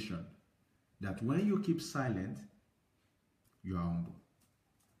conditioned that when you keep silent, you are humble.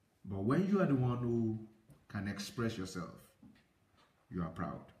 But when you are the one who can express yourself, you are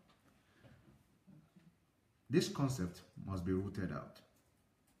proud. This concept must be rooted out.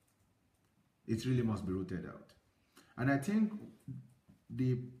 It really must be rooted out. And I think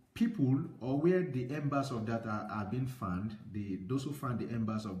the people, or where the embers of that are being found, those who find the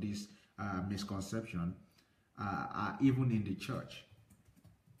embers of this misconception are even in the church.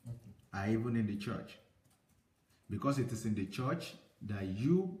 Are even in the church. Because it is in the church that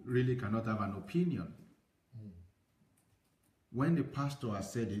you really cannot have an opinion. When the pastor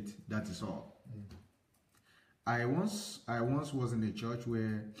has said it, that is all. I once was in a church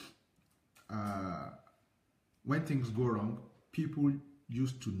where when things go wrong, people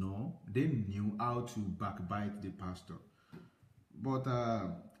used to know, they knew how to backbite the pastor. But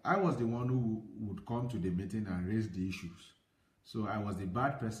I was the one who would come to the meeting and raise the issues. So I was the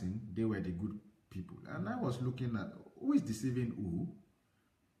bad person, they were the good people. And I was looking at who is deceiving who.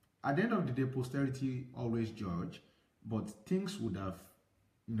 At the end of the day, posterity always judge, but things would have,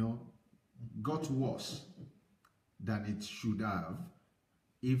 got worse than it should have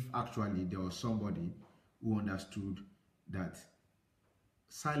if actually there was somebody who understood that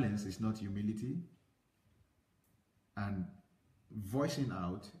silence is not humility and voicing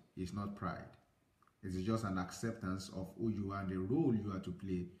out is not pride. It is just an acceptance of who you are and the role you are to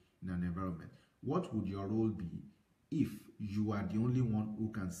play in an environment. What would your role be if you are the only one who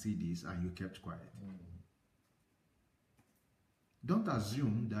can see this and you kept quiet? Don't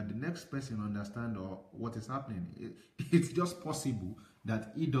assume that the next person understands what is happening. It's just possible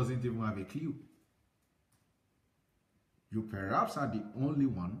that he doesn't even have a clue. You perhaps are the only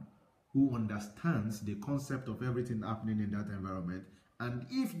one who understands the concept of everything happening in that environment. And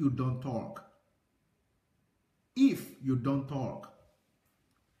if you don't talk, it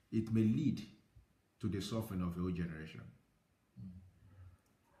may lead to the suffering of a whole generation.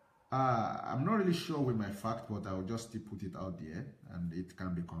 I'm not really sure with my fact, but I will just still put it out there and it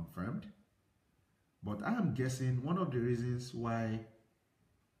can be confirmed. But I am guessing one of the reasons why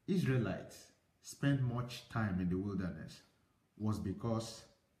Israelites spent much time in the wilderness was because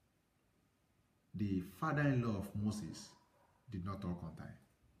the father-in-law of Moses did not talk on time,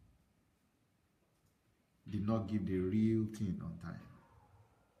 did not give the real thing on time.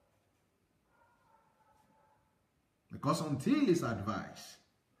 Because until his advice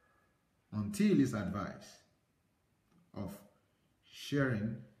of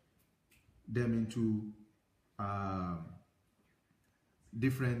sharing them into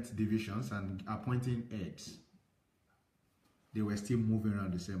different divisions and appointing heads, they were still moving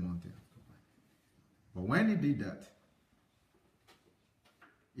around the same mountain. But when he did that,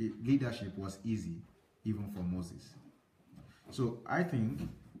 leadership was easy even for Moses. So I think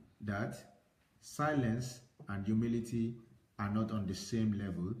that silence and humility are not on the same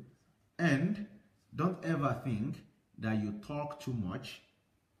level. And don't ever think that you talk too much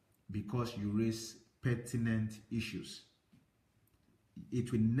because you raise pertinent issues.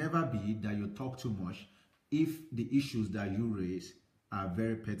 It will never be that you talk too much if the issues that you raise are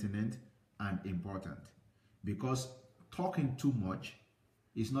very pertinent and important. Because talking too much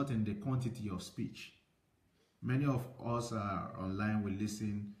is not in the quantity of speech. Many of us are online, we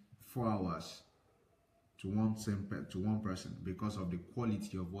listen 4 hours to one person because of the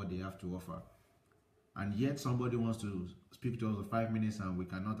quality of what they have to offer. And yet somebody wants to speak to us for 5 minutes and we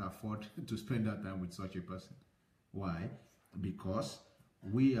cannot afford to spend that time with such a person. Why? Because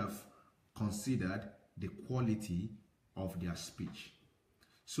we have considered the quality of their speech.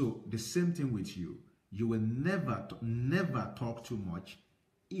 So the same thing with you. You will never talk too much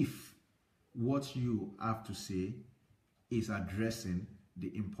if what you have to say is addressing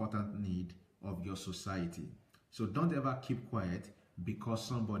the important need of your society. So don't ever keep quiet because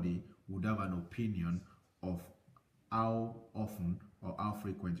somebody would have an opinion of how often or how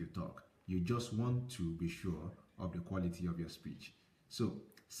frequent you talk. You just want to be sure of the quality of your speech. So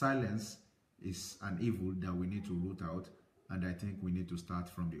silence is an evil that we need to root out, and I think we need to start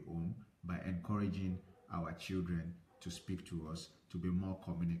from the home by encouraging our children to speak to us, to be more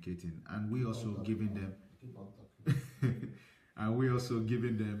communicating, and we also giving them and we also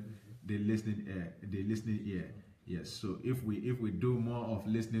giving them the listening ear. Yes. So if we do more of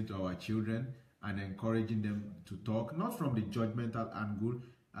listening to our children and encouraging them to talk, not from the judgmental angle,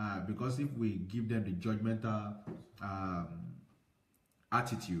 because if we give them the judgmental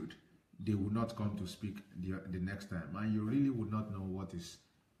attitude, they will not come to speak the next time, and you really would not know what is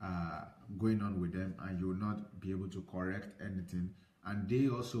going on with them, and you will not be able to correct anything, and they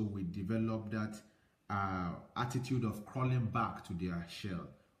also will develop that attitude of crawling back to their shell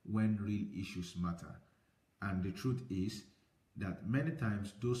when real issues matter. And the truth is that many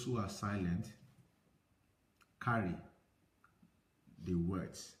times those who are silent carry the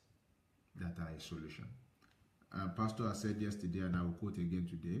words that are a solution. Pastor has said yesterday, and I will quote again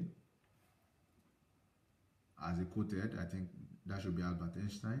today, as he quoted, I think that should be Albert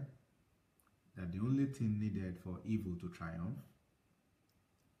Einstein, that the only thing needed for evil to triumph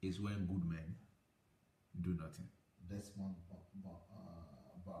is when good men do nothing. Desmond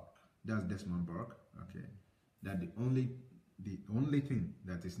Burke. That's Desmond Burke. Okay. That the only thing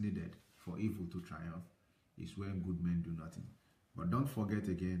that is needed for evil to triumph is when good men do nothing. But don't forget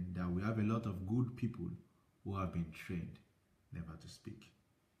again that we have a lot of good people who have been trained never to speak.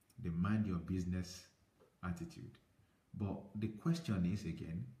 They mind your business attitude. But the question is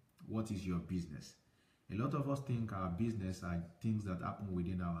again, what is your business? A lot of us think our business are things that happen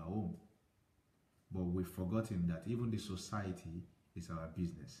within our home. But we've forgotten that even the society is our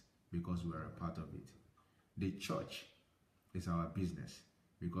business because we're a part of it. The church is our business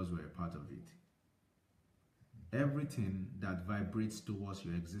because we're a part of it. Everything that vibrates towards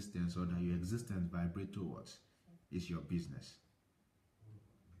your existence or that your existence vibrates towards is your business.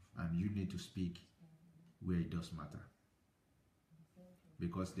 And you need to speak where it does matter.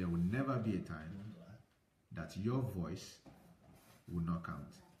 Because there will never be a time that your voice will not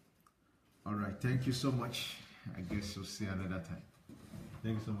count. All right, thank you so much. I guess we'll see another time.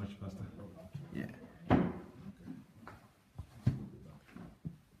 Thank you so much, Pastor. Yeah.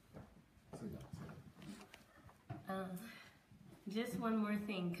 Just one more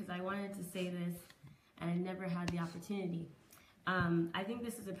thing, because I wanted to say this and I never had the opportunity. I think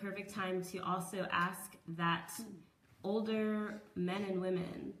this is a perfect time to also ask that older men and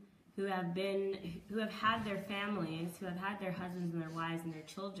women who have had their families, who have had their husbands and their wives and their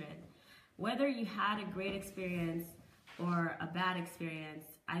children. Whether you had a great experience or a bad experience,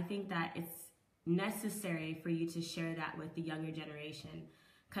 I think that it's necessary for you to share that with the younger generation.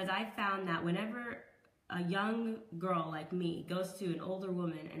 Because I found that whenever a young girl like me goes to an older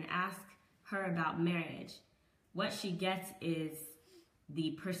woman and asks her about marriage, what she gets is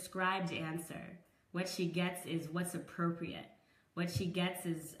the prescribed answer. What she gets is what's appropriate. What she gets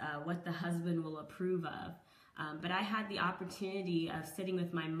is what the husband will approve of. But I had the opportunity of sitting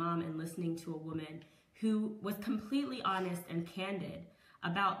with my mom and listening to a woman who was completely honest and candid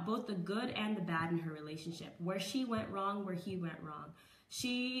about both the good and the bad in her relationship, where she went wrong, where he went wrong.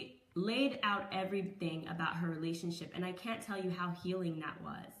 She laid out everything about her relationship, and I can't tell you how healing that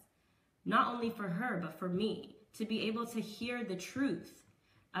was. Not only for her, but for me, to be able to hear the truth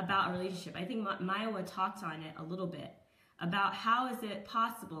about a relationship. I think Maiwa talked on it a little bit, about how is it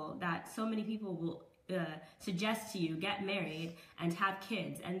possible that so many people will suggest to you get married and have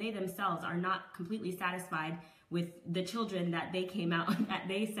kids, and they themselves are not completely satisfied with the children that they that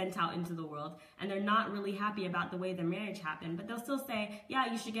they sent out into the world, and they're not really happy about the way their marriage happened, but they'll still say,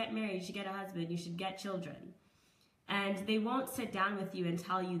 yeah, you should get married, you should get a husband, you should get children. And they won't sit down with you and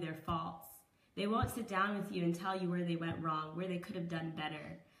tell you their faults. They won't sit down with you and tell you where they went wrong, where they could have done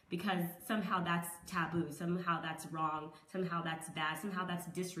better, because somehow that's taboo, somehow that's wrong, somehow that's bad, somehow that's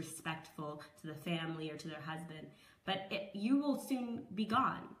disrespectful to the family or to their husband. But you will soon be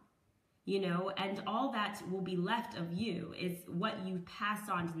gone, you know, and all that will be left of you is what you pass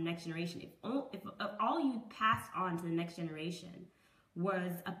on to the next generation. If all you passed on to the next generation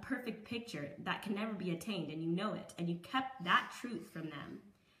was a perfect picture that can never be attained, and you know it, and you kept that truth from them,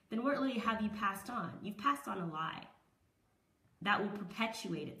 then what really have you passed on? You've passed on a lie that will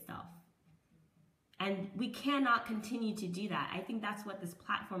perpetuate itself. And we cannot continue to do that. I think that's what this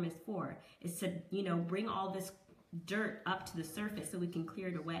platform is for, is to, you know, bring all this dirt up to the surface so we can clear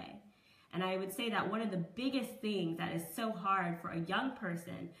it away. And I would say that one of the biggest things that is so hard for a young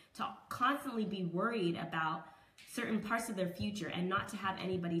person to constantly be worried about certain parts of their future and not to have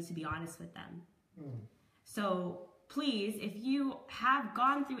anybody to be honest with them. So please, if you have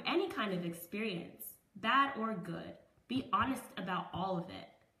gone through any kind of experience, bad or good, be honest about all of it.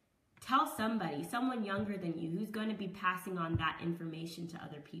 Tell somebody, someone younger than you, who's going to be passing on that information to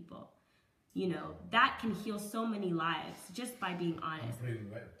other people. You know, that can heal so many lives just by being honest.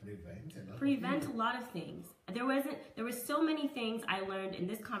 Prevent a lot of things. There was so many things I learned in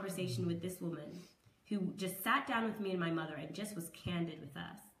this conversation with this woman who just sat down with me and my mother and just was candid with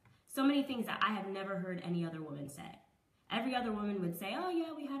us. So many things that I have never heard any other woman say. Every other woman would say, oh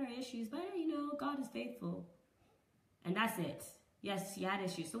yeah, we had our issues, but you know, God is faithful. And that's it. Yes, she had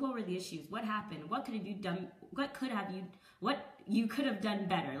issues. So what were the issues? What happened? What could you done? What you could have done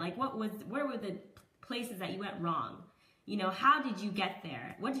better? Like where were the places that you went wrong? You know, how did you get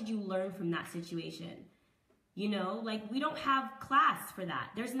there? What did you learn from that situation? You know, like we don't have class for that.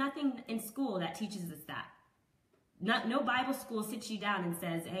 There's nothing in school that teaches us that. No Bible school sits you down and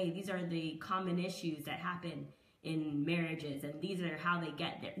says, hey, these are the common issues that happen in marriages and these are how they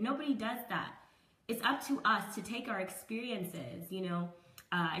get there. Nobody does that. It's up to us to take our experiences, you know.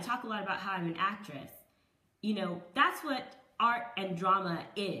 I talk a lot about how I'm an actress. You know, that's what art and drama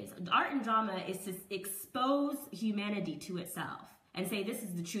is. Art and drama is to expose humanity to itself and say, this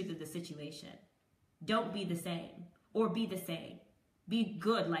is the truth of the situation. Don't be the same, or be the same. Be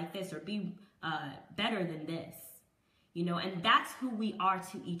good like this, or be better than this. You know, and that's who we are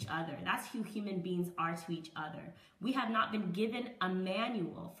to each other. That's who human beings are to each other. We have not been given a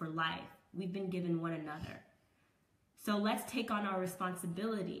manual for life. We've been given one another. So let's take on our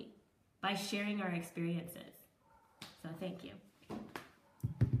responsibility by sharing our experiences. So thank you.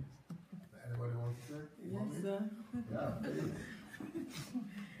 Anybody want to say? Yes, sir. Yeah, please.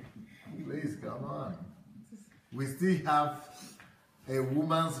 Please, come on. We still have a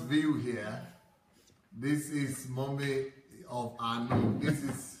woman's view here. This is Mommy of Anu. This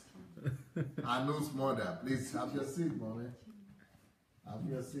is Anu's mother. Please have your seat, Mommy. Have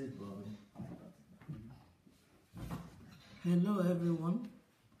your seat, Mommy. Hello, everyone.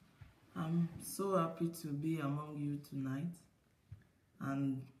 I'm so happy to be among you tonight,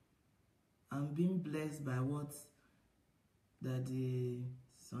 and I'm being blessed by what Daddy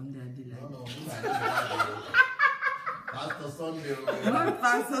Sunday Adelaja. No, Pastor Sunday. What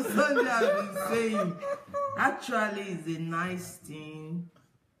Pastor Sunday has been saying actually is a nice thing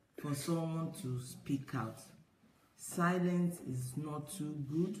for someone to speak out. Silence is not too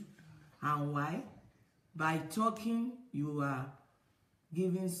good. And why? By talking, you are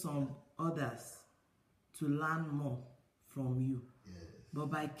giving some others to learn more from you. Yes.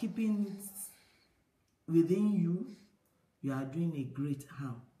 But by keeping it within you, you are doing a great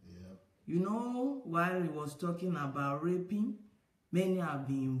harm. Yep. You know, while he was talking about raping, many have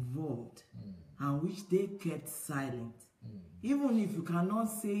been involved, and which they kept silent. Even if you cannot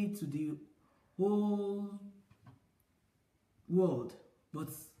say it to the whole world, but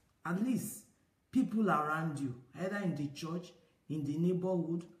at least people around you, either in the church, in the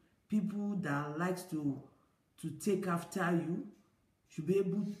neighborhood, people that likes to take after you, should be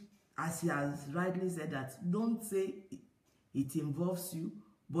able, as he has rightly said, that don't say it involves you,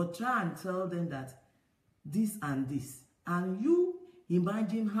 but try and tell them that this and this, and you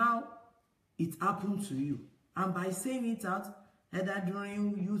imagine how it happened to you, and by saying it out, either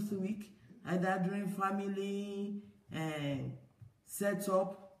during youth week, either during family set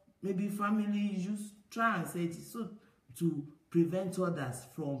up, maybe family issues, try and say it so to prevent others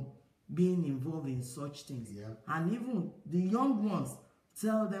from being involved in such things. Yep. And even the young ones,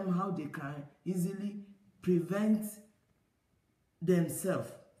 tell them how they can easily prevent themselves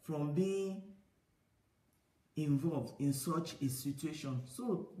from being involved in such a situation.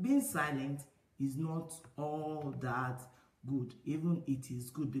 So being silent is not all that good. Even it is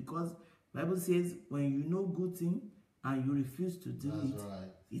good, because Bible says when you know good thing and you refuse to do That's it, right.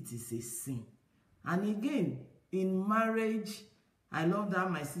 it is a sin. And again, in marriage, I love that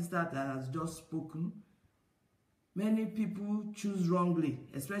my sister that has just spoken. Many people choose wrongly,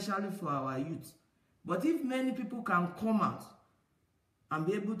 especially for our youth. But if many people can come out and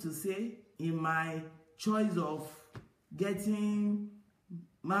be able to say, in my choice of getting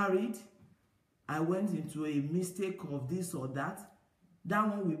married, I went into a mistake of this or that, that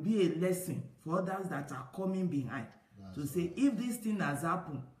one will be a lesson for others that are coming behind. That's to say, if this thing has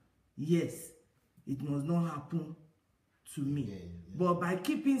happened, yes, it must not happen to me. Yeah. But by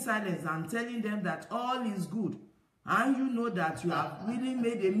keeping silence and telling them that all is good, and you know that you have really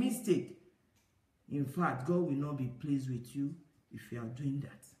made a mistake, in fact, God will not be pleased with you if you are doing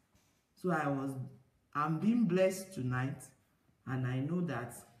that. So I'm being blessed tonight, and I know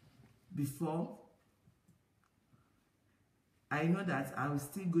that before, I know that I'm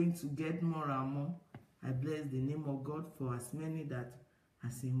still going to get more and more. I bless the name of God for as many that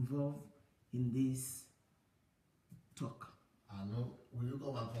has involved in this talk. I know. Will you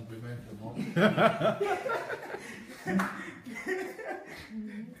come and compliment your mom?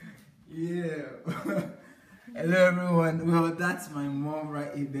 Yeah. Hello everyone. Well, that's my mom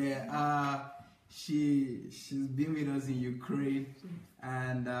right there. She's been with us in Ukraine,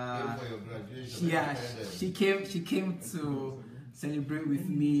 and For your graduation. yeah, she came to celebrate with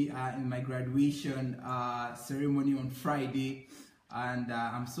me in my graduation ceremony on Friday, and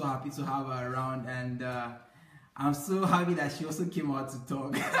I'm so happy to have her around, and I'm so happy that she also came out to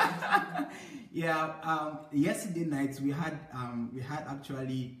talk. Yeah, yesterday night we had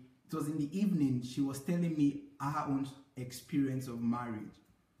actually, it was in the evening, she was telling me her own experience of marriage,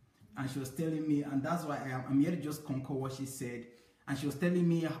 and she was telling me, and that's why I'm here to just concur what she said, and she was telling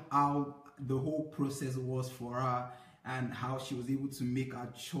me how the whole process was for her, and how she was able to make her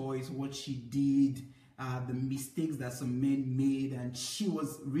choice, what she did, the mistakes that some men made, and she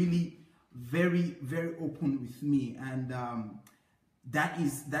was really very, very open with me, and that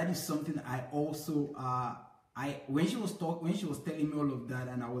is something I also when she was telling me all of that,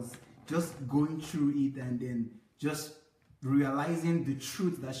 and I was just going through it, and then just realizing the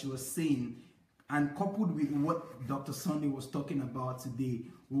truth that she was saying, and coupled with what Dr. Sunday was talking about today,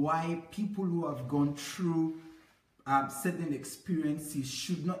 why people who have gone through certain experiences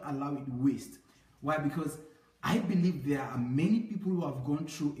should not allow it waste. Why? Because I believe there are many people who have gone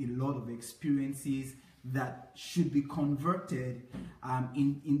through a lot of experiences that should be converted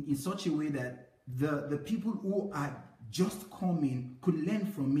in such a way that the people who are just coming could learn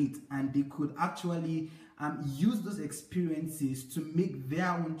from it, and they could actually use those experiences to make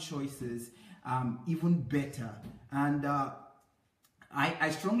their own choices even better. And I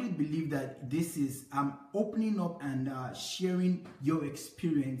strongly believe that this is opening up and sharing your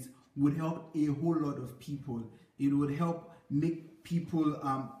experience would help a whole lot of people. It would help make people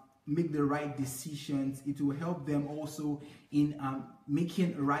make the right decisions. It will help them also in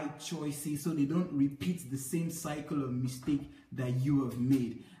making right choices, so they don't repeat the same cycle of mistake that you have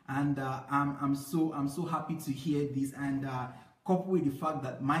made. And I'm so happy to hear this, and coupled with the fact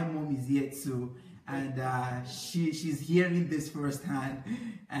that my mom is here too, and she's hearing this firsthand,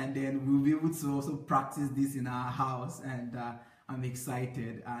 and then we'll be able to also practice this in our house, and I'm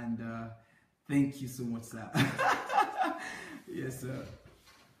excited, and thank you so much, sir. Yes, sir.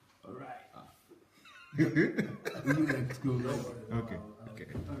 All right. Okay.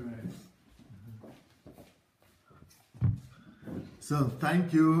 All right. So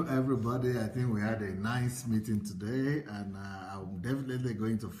thank you, everybody. I think we had a nice meeting today, and I'm definitely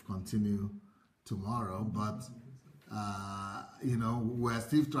going to continue tomorrow. But you know, we're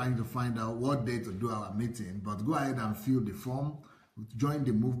still trying to find out what day to do our meeting. But go ahead and fill the form. Join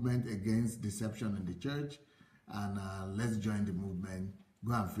the movement against deception in the church, and let's join the movement.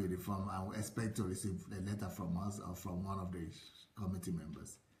 Go and fill the form, and we expect to receive a letter from us or from one of the committee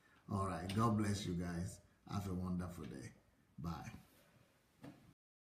members. All right. God bless you guys. Have a wonderful day. Bye.